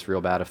apparently it's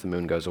real bad if the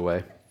moon goes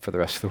away for the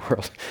rest of the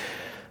world.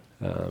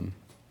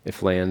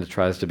 If land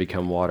tries to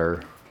become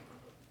water,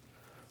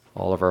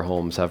 all of our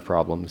homes have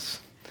problems.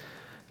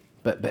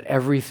 But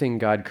everything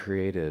God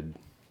created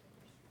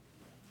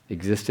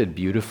existed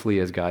beautifully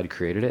as God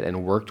created it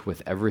and worked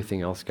with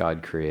everything else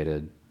God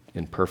created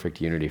in perfect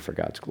unity for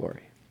God's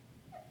glory.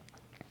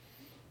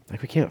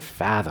 Like, we can't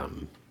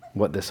fathom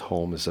what this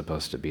home is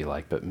supposed to be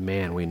like, but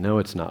man, we know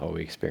it's not what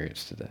we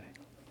experience today.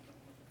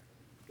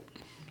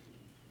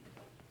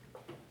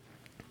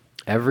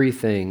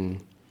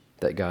 Everything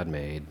that God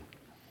made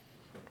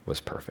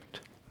was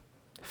perfect.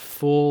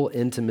 Full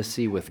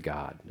intimacy with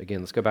God. Again,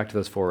 let's go back to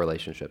those 4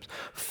 relationships.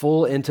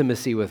 Full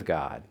intimacy with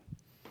God.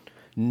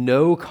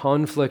 No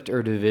conflict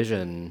or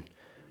division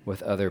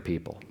with other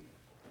people.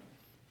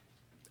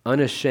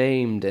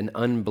 Unashamed and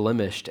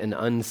unblemished and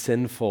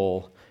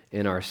unsinful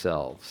in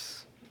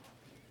ourselves.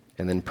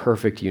 And then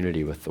perfect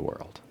unity with the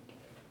world.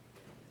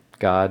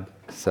 God,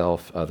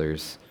 self,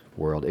 others,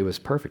 world. It was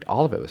perfect.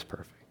 All of it was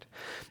perfect.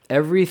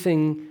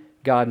 Everything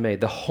God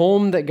made, the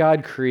home that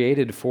God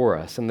created for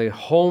us and the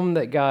home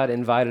that God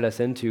invited us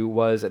into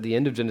was, at the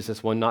end of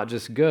Genesis 1, not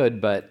just good,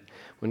 but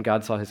when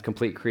God saw his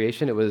complete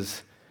creation, it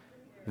was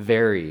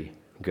very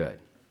good.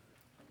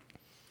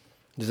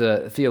 There's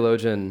a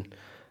theologian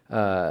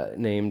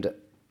named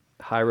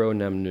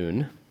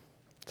Hieronymnoon.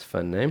 It's a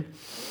fun name.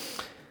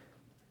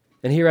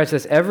 And he writes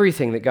this: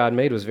 everything that God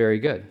made was very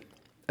good.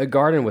 A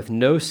garden with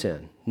no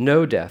sin,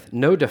 no death,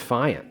 no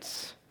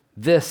defiance.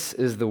 This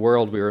is the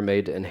world we were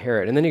made to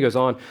inherit. And then he goes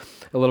on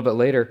a little bit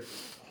later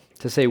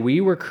to say,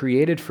 we were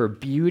created for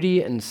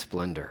beauty and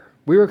splendor.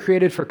 We were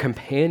created for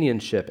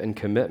companionship and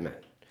commitment.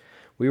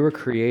 We were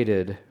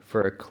created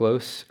for a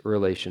close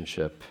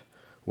relationship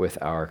with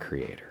our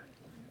Creator.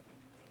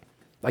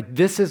 Like,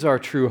 this is our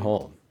true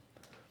home.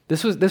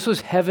 This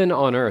was heaven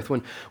on earth.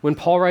 When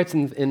Paul writes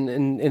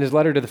in his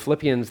letter to the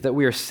Philippians that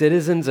we are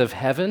citizens of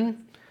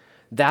heaven,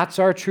 that's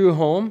our true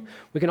home.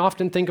 We can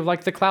often think of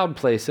like the cloud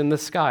place in the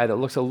sky that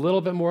looks a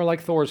little bit more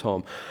like Thor's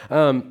home.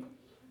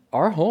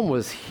 Our home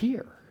was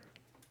here.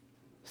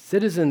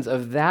 Citizens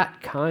of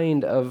that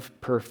kind of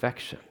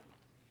perfection.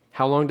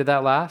 How long did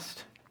that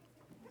last?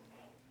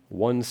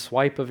 1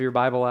 swipe of your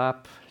Bible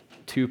app,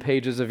 2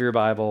 pages of your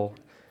Bible,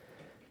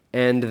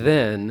 and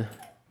then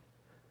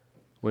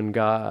when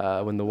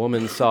the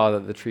woman saw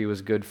that the tree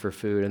was good for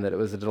food and that it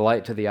was a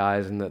delight to the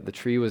eyes and that the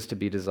tree was to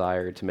be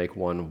desired to make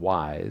one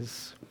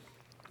wise,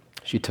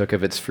 she took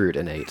of its fruit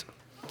and ate.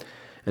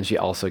 And she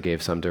also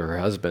gave some to her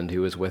husband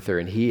who was with her,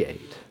 and he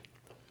ate.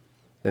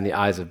 Then the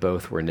eyes of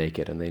both were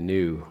naked, and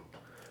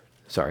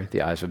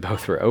the eyes of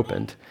both were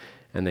opened,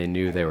 and they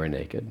knew they were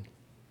naked.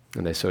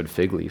 And they sewed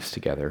fig leaves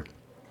together,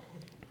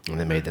 and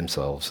they made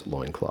themselves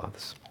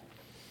loincloths.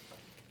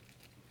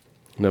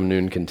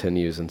 Numnoon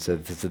continues and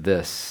said,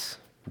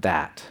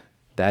 that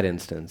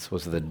instance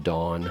was the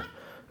dawn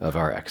of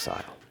our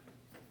exile.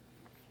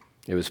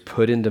 It was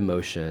put into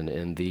motion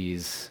in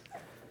these,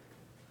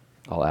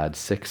 I'll add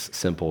 6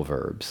 simple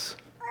verbs: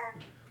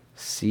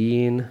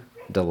 seeing,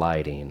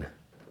 delighting,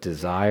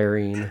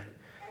 desiring,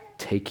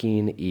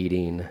 taking,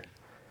 eating,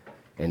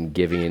 and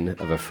giving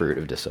of a fruit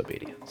of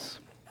disobedience.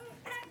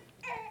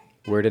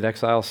 Where did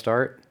exile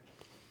start?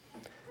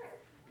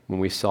 When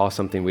we saw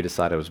something we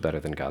decided was better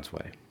than God's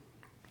way.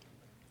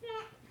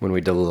 When we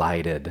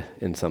delighted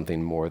in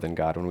something more than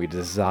God, when we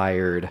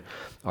desired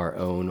our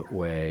own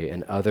way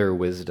and other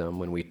wisdom,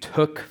 when we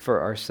took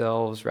for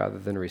ourselves rather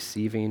than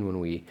receiving, when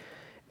we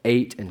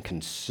ate and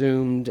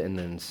consumed and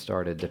then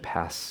started to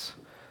pass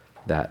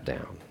that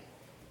down.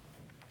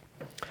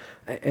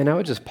 And I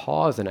would just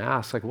pause and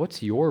ask, like,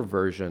 what's your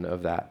version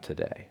of that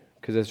today?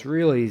 Because it's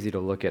real easy to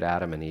look at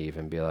Adam and Eve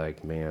and be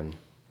like, man,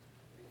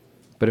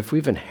 but if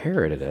we've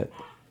inherited it,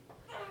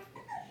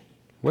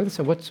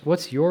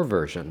 what's your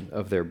version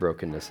of their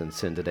brokenness and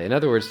sin today? In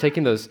other words,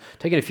 taking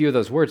a few of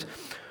those words,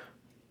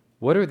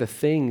 what are the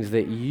things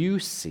that you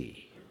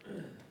see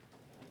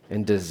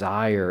and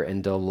desire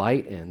and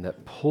delight in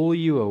that pull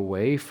you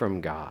away from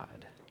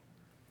God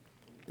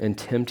and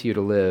tempt you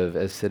to live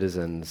as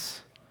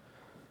citizens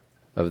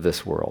of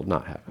this world,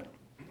 not heaven?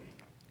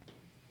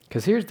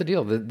 Because here's the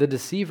deal. The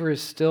deceiver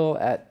is still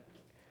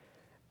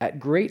at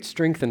great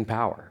strength and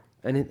power.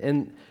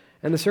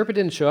 And the serpent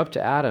didn't show up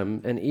to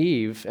Adam and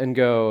Eve and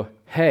go,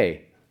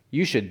 hey,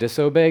 you should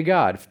disobey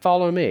God.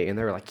 Follow me. And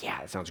they were like, yeah,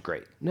 that sounds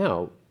great.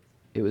 No,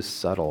 it was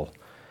subtle.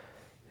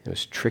 It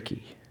was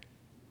tricky.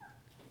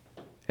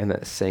 And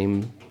that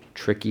same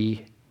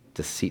tricky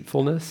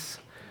deceitfulness,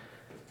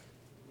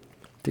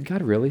 did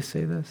God really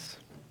say this?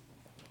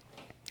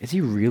 Is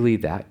he really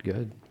that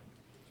good?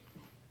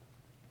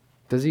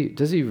 Does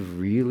he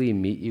really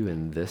meet you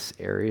in this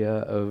area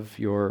of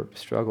your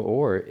struggle?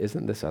 Or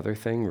isn't this other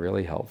thing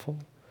really helpful?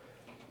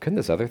 Couldn't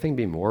this other thing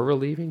be more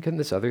relieving? Couldn't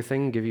this other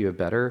thing give you a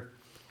better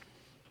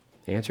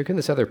answer, can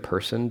this other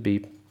person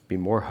be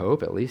more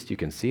hope? At least you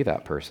can see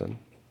that person.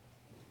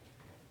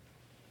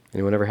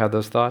 Anyone ever had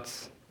those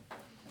thoughts?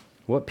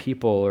 What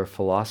people or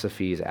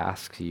philosophies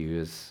ask you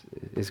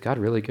is God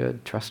really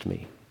good? Trust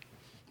me.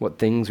 What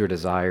things or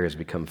desires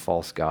become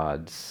false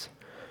gods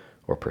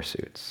or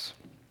pursuits?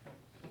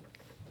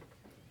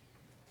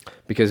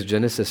 Because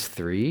Genesis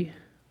 3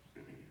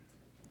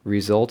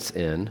 results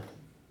in,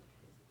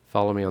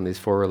 follow me on these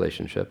 4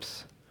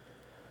 relationships,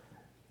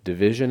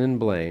 division and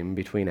blame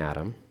between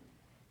Adam.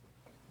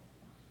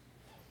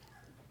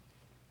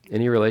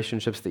 Any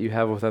relationships that you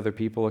have with other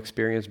people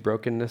experience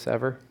brokenness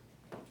ever?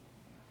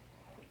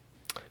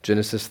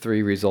 Genesis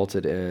 3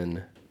 resulted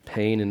in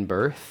pain in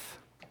birth,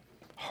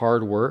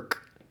 hard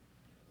work,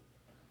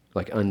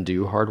 like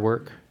undue hard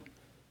work,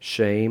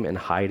 shame and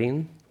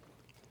hiding.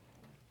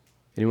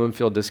 Anyone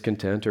feel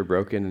discontent or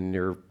broken in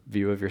your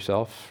view of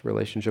yourself,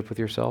 relationship with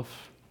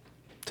yourself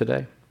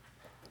today?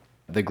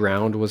 The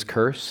ground was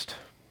cursed.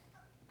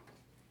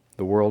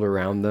 The world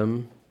around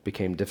them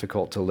became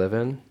difficult to live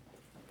in.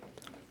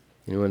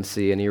 Anyone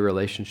see any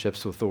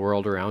relationships with the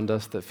world around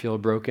us that feel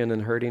broken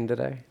and hurting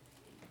today?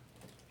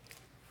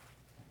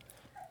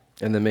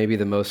 And then maybe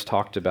the most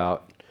talked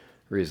about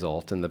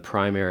result in the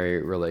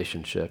primary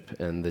relationship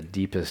and the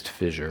deepest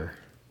fissure.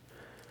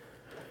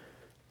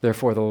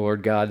 Therefore, the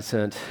Lord God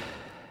sent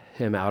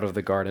him out of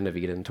the Garden of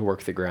Eden to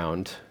work the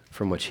ground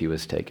from which he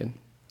was taken.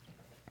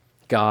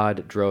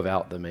 God drove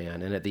out the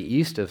man, and at the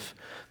east of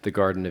the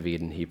Garden of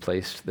Eden, he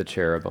placed the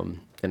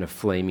cherubim and a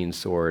flaming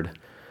sword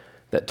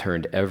that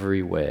turned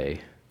every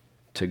way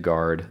to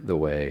guard the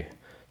way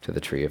to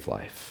the tree of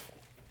life.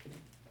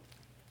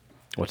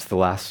 What's the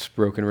last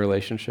broken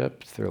relationship?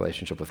 It's the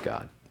relationship with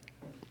God.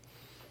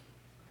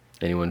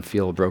 Anyone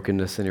feel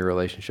brokenness in your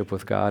relationship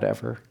with God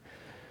ever?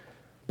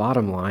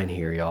 Bottom line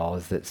here, y'all,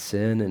 is that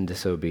sin and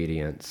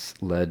disobedience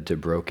led to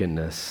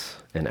brokenness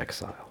and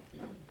exile.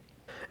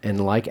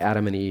 And like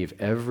Adam and Eve,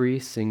 every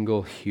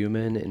single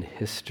human in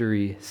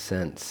history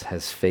since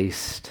has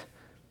faced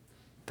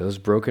those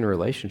broken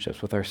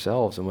relationships with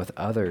ourselves and with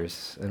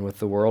others and with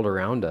the world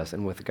around us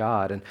and with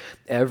God. And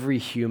every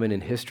human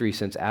in history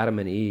since Adam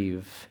and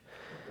Eve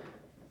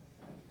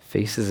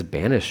faces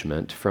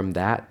banishment from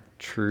that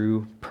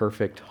true,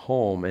 perfect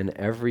home. And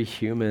every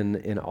human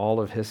in all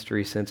of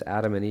history since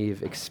Adam and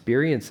Eve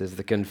experiences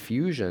the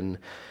confusion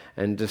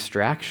and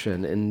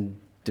distraction and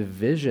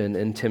division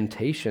and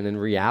temptation and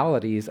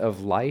realities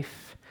of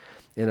life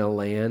in a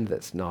land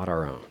that's not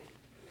our own.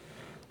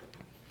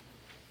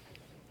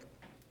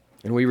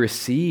 And we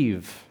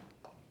receive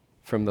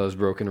from those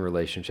broken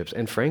relationships.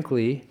 And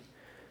frankly,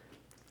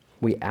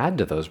 we add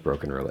to those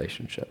broken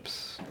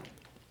relationships.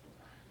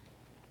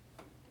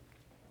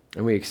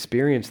 And we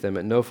experience them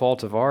at no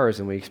fault of ours,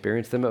 and we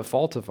experience them at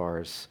fault of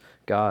ours.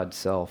 God,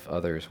 self,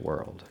 others,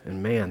 world.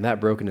 And man, that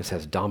brokenness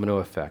has domino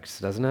effects,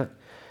 doesn't it?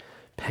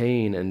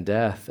 Pain and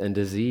death and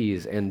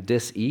disease and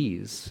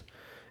dis-ease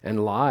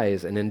and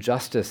lies and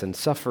injustice and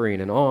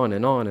suffering and on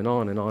and on and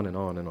on and on and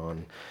on and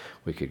on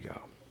we could go.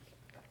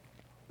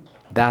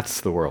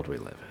 That's the world we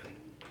live in.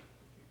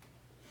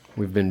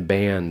 We've been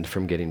banned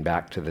from getting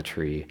back to the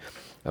tree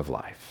of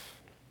life.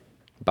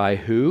 By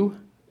who?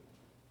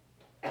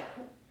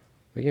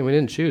 Again, we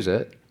didn't choose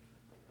it.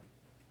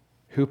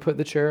 Who put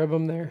the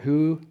cherubim there?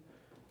 Who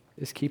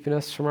is keeping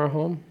us from our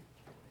home?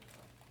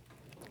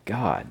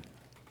 God.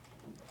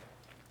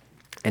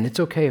 And it's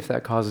okay if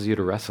that causes you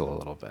to wrestle a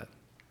little bit.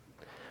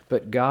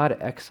 But God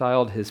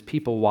exiled his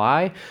people.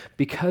 Why?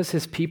 Because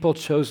his people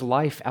chose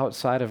life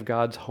outside of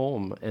God's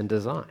home and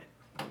design.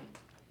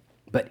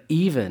 But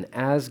even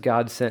as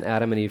God sent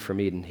Adam and Eve from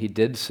Eden, he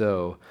did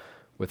so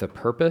with a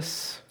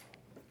purpose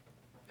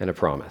and a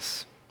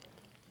promise.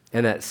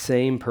 And that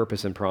same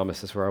purpose and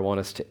promise is where I want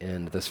us to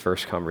end this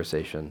first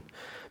conversation,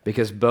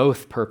 because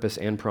both purpose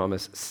and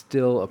promise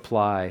still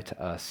apply to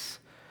us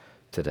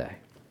today.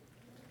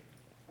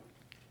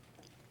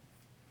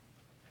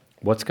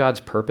 What's God's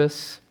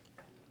purpose?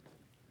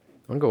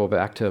 I want to go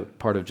back to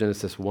part of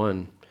Genesis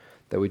 1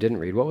 that we didn't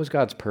read. What was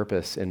God's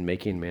purpose in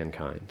making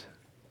mankind?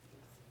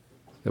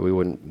 That we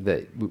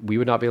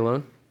would not be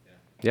alone?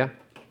 Yeah,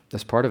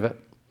 that's part of it.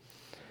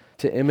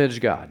 To image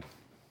God.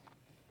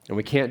 And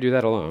we can't do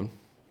that alone.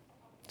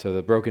 So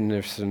the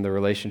brokenness in the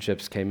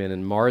relationships came in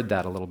and marred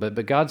that a little bit.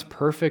 But God's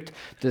perfect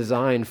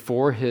design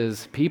for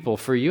his people,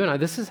 for you and I,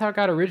 this is how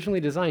God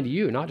originally designed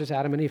you, not just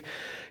Adam and Eve.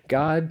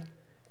 God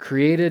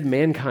created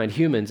mankind,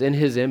 humans, in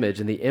his image.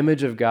 In the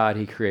image of God,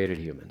 he created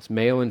humans.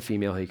 Male and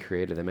female, he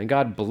created them. And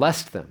God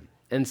blessed them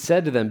and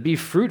said to them, be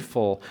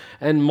fruitful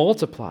and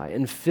multiply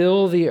and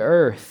fill the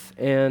earth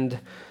and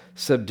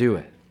subdue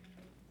it.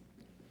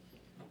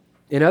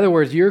 In other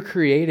words, you're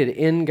created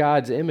in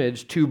God's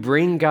image to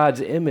bring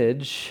God's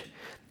image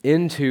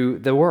into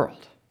the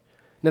world.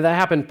 Now that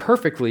happened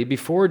perfectly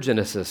before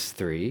Genesis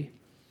 3,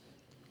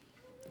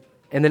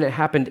 and then it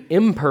happened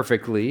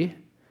imperfectly,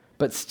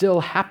 but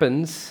still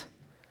happens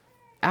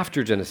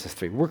after Genesis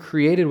 3. We're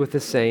created with the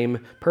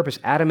same purpose.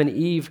 Adam and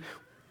Eve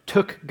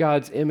took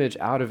God's image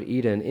out of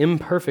Eden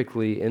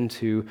imperfectly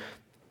into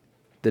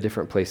the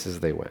different places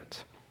they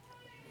went.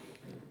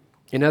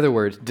 In other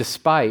words,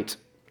 despite,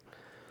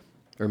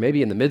 or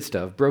maybe in the midst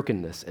of,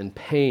 brokenness and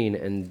pain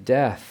and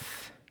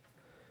death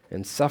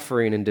and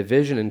suffering and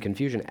division and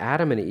confusion,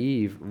 Adam and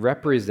Eve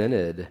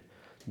represented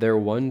their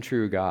one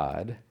true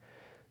God.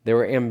 They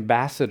were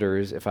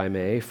ambassadors, if I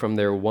may, from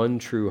their one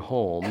true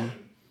home,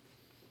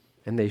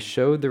 and they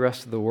showed the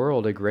rest of the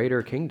world a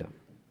greater kingdom.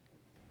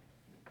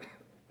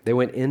 They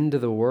went into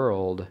the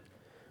world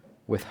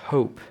with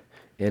hope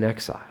in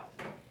exile.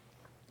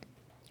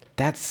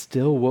 That's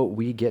still what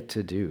we get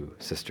to do,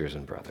 sisters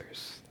and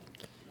brothers.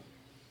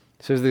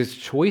 So there's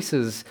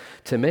choices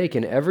to make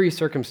in every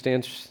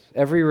circumstance,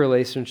 every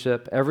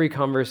relationship, every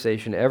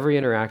conversation, every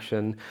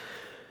interaction.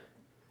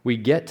 We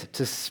get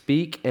to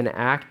speak and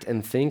act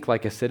and think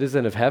like a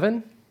citizen of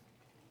heaven,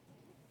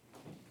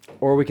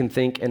 or we can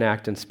think and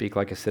act and speak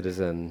like a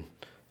citizen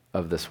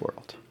of this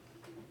world.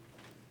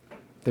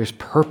 There's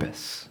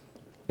purpose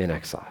in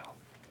exile.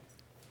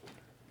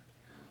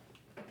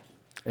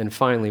 And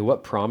finally,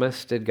 what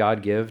promise did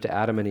God give to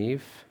Adam and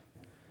Eve?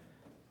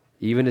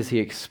 Even as he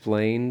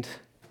explained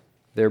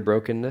their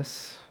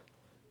brokenness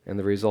and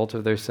the result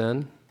of their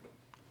sin?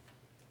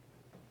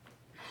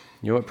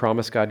 You know what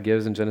promise God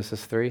gives in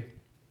Genesis 3?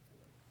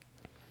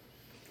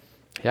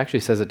 He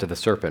actually says it to the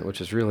serpent, which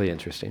is really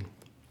interesting.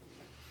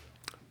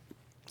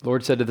 The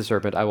Lord said to the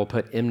serpent, I will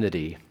put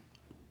enmity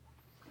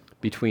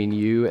between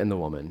you and the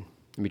woman,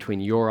 and between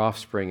your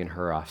offspring and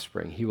her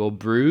offspring. He will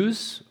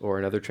bruise, or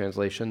in other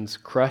translations,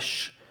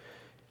 crush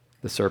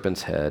the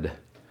serpent's head,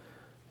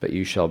 but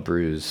you shall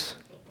bruise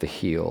the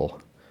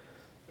heel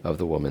of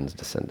the woman's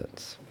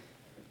descendants.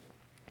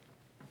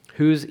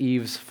 Who's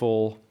Eve's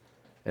full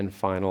and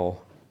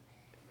final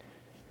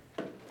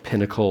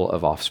pinnacle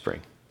of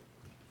offspring?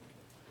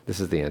 This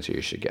is the answer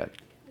you should get.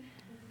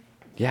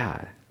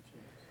 Yeah.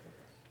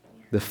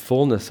 The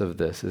fullness of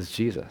this is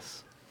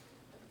Jesus.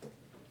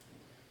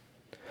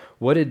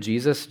 What did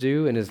Jesus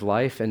do in his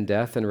life and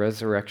death and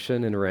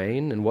resurrection and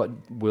reign? And what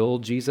will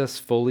Jesus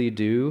fully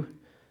do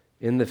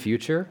in the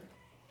future?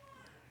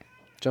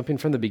 Jumping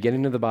from the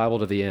beginning of the Bible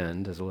to the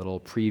end as a little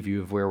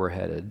preview of where we're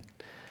headed.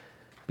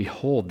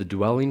 Behold, the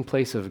dwelling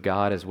place of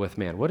God is with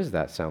man. What does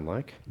that sound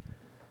like?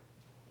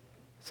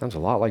 Sounds a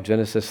lot like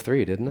Genesis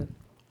 3, didn't it?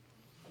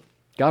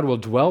 God will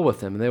dwell with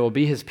them, and they will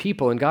be his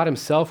people, and God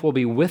himself will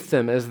be with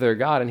them as their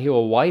God, and he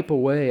will wipe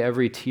away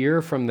every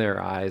tear from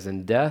their eyes,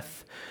 and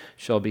death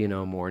shall be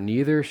no more.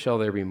 Neither shall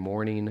there be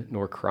mourning,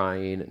 nor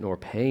crying, nor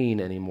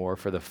pain anymore,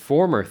 for the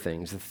former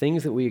things, the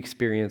things that we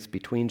experience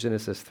between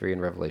Genesis 3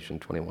 and Revelation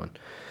 21,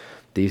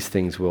 these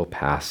things will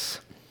pass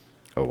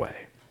away.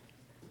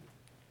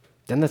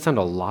 Doesn't that sound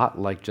a lot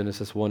like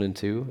Genesis 1 and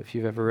 2, if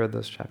you've ever read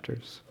those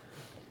chapters?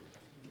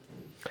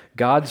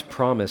 God's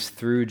promise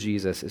through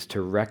Jesus is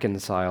to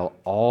reconcile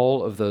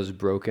all of those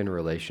broken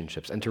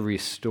relationships and to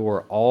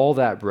restore all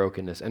that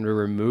brokenness and to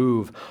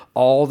remove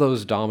all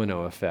those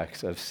domino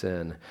effects of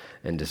sin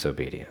and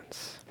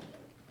disobedience.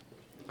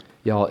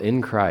 Y'all,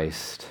 in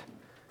Christ,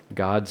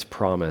 God's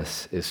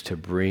promise is to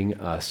bring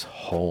us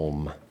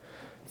home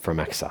from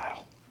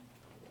exile.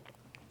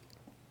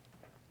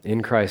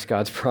 In Christ,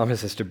 God's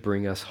promise is to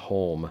bring us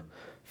home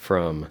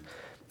from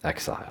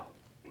exile.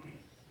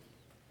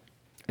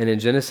 And in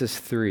Genesis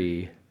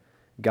 3,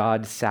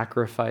 God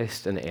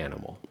sacrificed an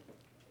animal,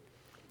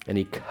 and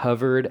he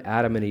covered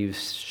Adam and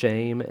Eve's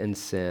shame and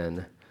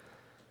sin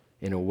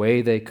in a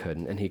way they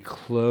couldn't, and he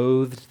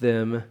clothed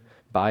them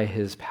by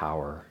his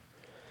power.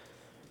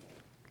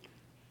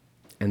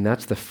 And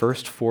that's the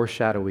first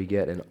foreshadow we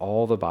get in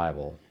all the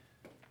Bible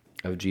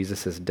of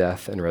Jesus'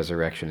 death and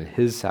resurrection, and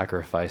his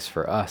sacrifice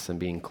for us and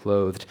being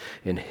clothed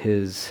in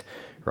his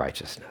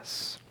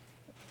righteousness.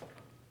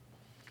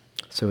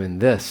 So in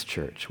this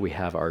church, we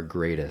have our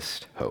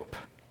greatest hope.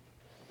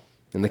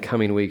 In the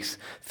coming weeks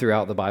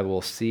throughout the Bible,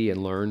 we'll see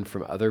and learn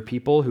from other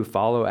people who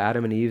follow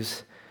Adam and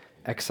Eve's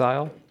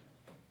exile.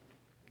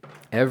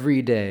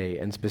 Every day,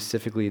 and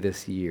specifically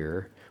this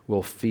year,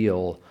 will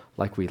feel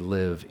like we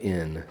live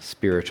in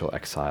spiritual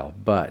exile.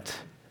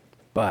 But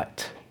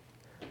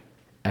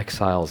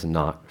exile is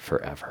not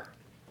forever.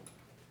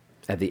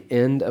 At the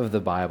end of the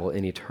Bible,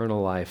 in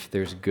eternal life,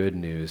 there's good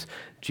news.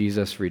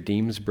 Jesus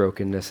redeems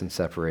brokenness and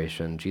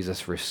separation.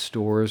 Jesus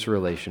restores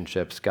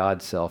relationships,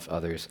 God, self,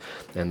 others,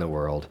 and the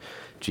world.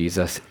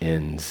 Jesus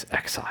ends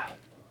exile.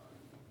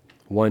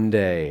 One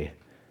day,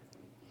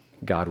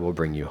 God will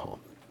bring you home.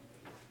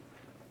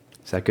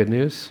 Is that good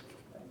news?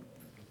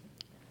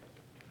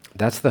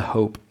 That's the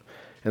hope,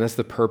 and that's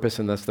the purpose,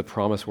 and that's the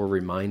promise we're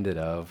reminded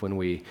of when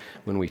we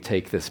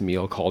take this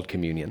meal called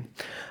communion.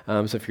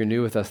 So if you're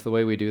new with us, the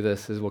way we do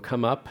this is we'll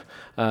come up.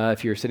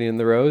 If you're sitting in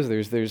the rows,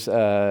 there's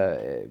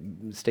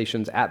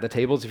stations at the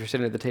tables if you're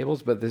sitting at the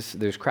tables, but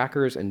there's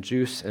crackers and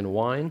juice and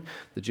wine.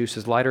 The juice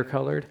is lighter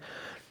colored.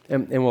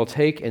 And we'll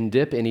take and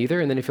dip in either,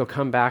 and then if you'll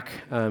come back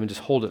and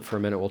just hold it for a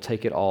minute, we'll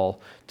take it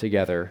all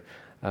together.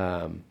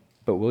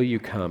 But will you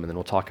come? And then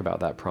we'll talk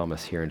about that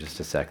promise here in just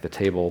a sec. The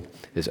table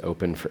is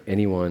open for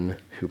anyone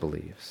who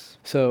believes.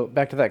 So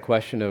back to that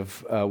question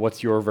of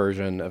what's your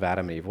version of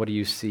Adam and Eve? What do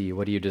you see?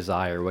 What do you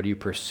desire? What do you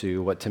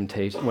pursue? What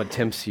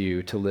tempts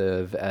you to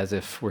live as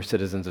if we're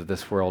citizens of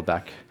this world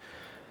back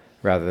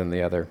rather than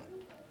the other?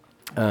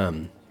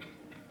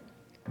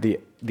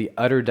 The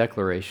utter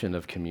declaration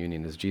of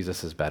communion is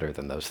Jesus is better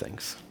than those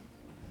things.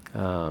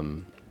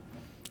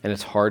 And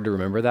it's hard to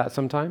remember that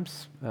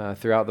sometimes.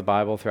 Throughout the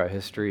Bible, throughout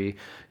history,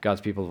 God's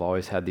people have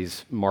always had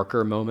these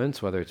marker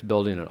moments, whether it's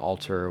building an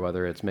altar,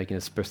 whether it's making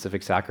a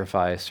specific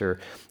sacrifice, or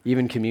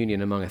even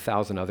communion, among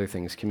 1,000 other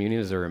things. Communion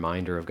is a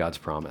reminder of God's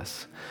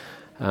promise.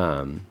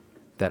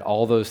 That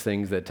all those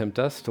things that tempt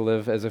us to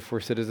live as if we're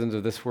citizens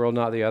of this world,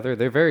 not the other,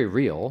 they're very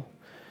real.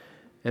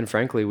 And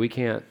frankly, we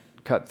can't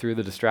cut through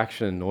the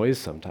distraction and noise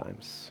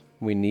sometimes.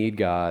 We need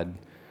God,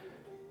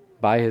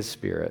 by His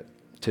Spirit,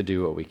 to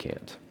do what we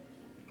can't.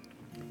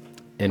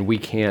 And we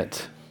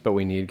can't, but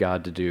we need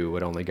God to do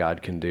what only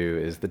God can do,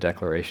 is the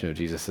declaration of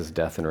Jesus'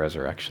 death and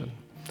resurrection.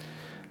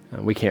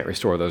 We can't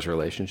restore those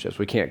relationships.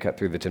 We can't cut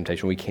through the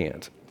temptation. We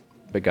can't.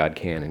 But God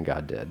can, and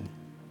God did.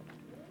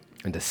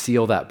 And to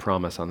seal that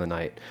promise on the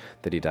night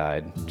that He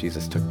died,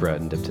 Jesus took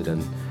bread and dipped it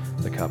in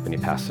the cup, and He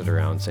passed it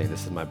around, saying,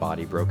 "This is my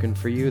body broken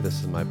for you.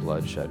 This is my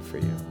blood shed for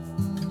you."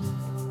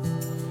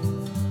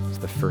 It's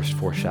the first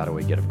foreshadow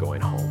we get of going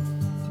home.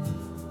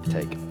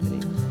 Take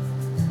and eat.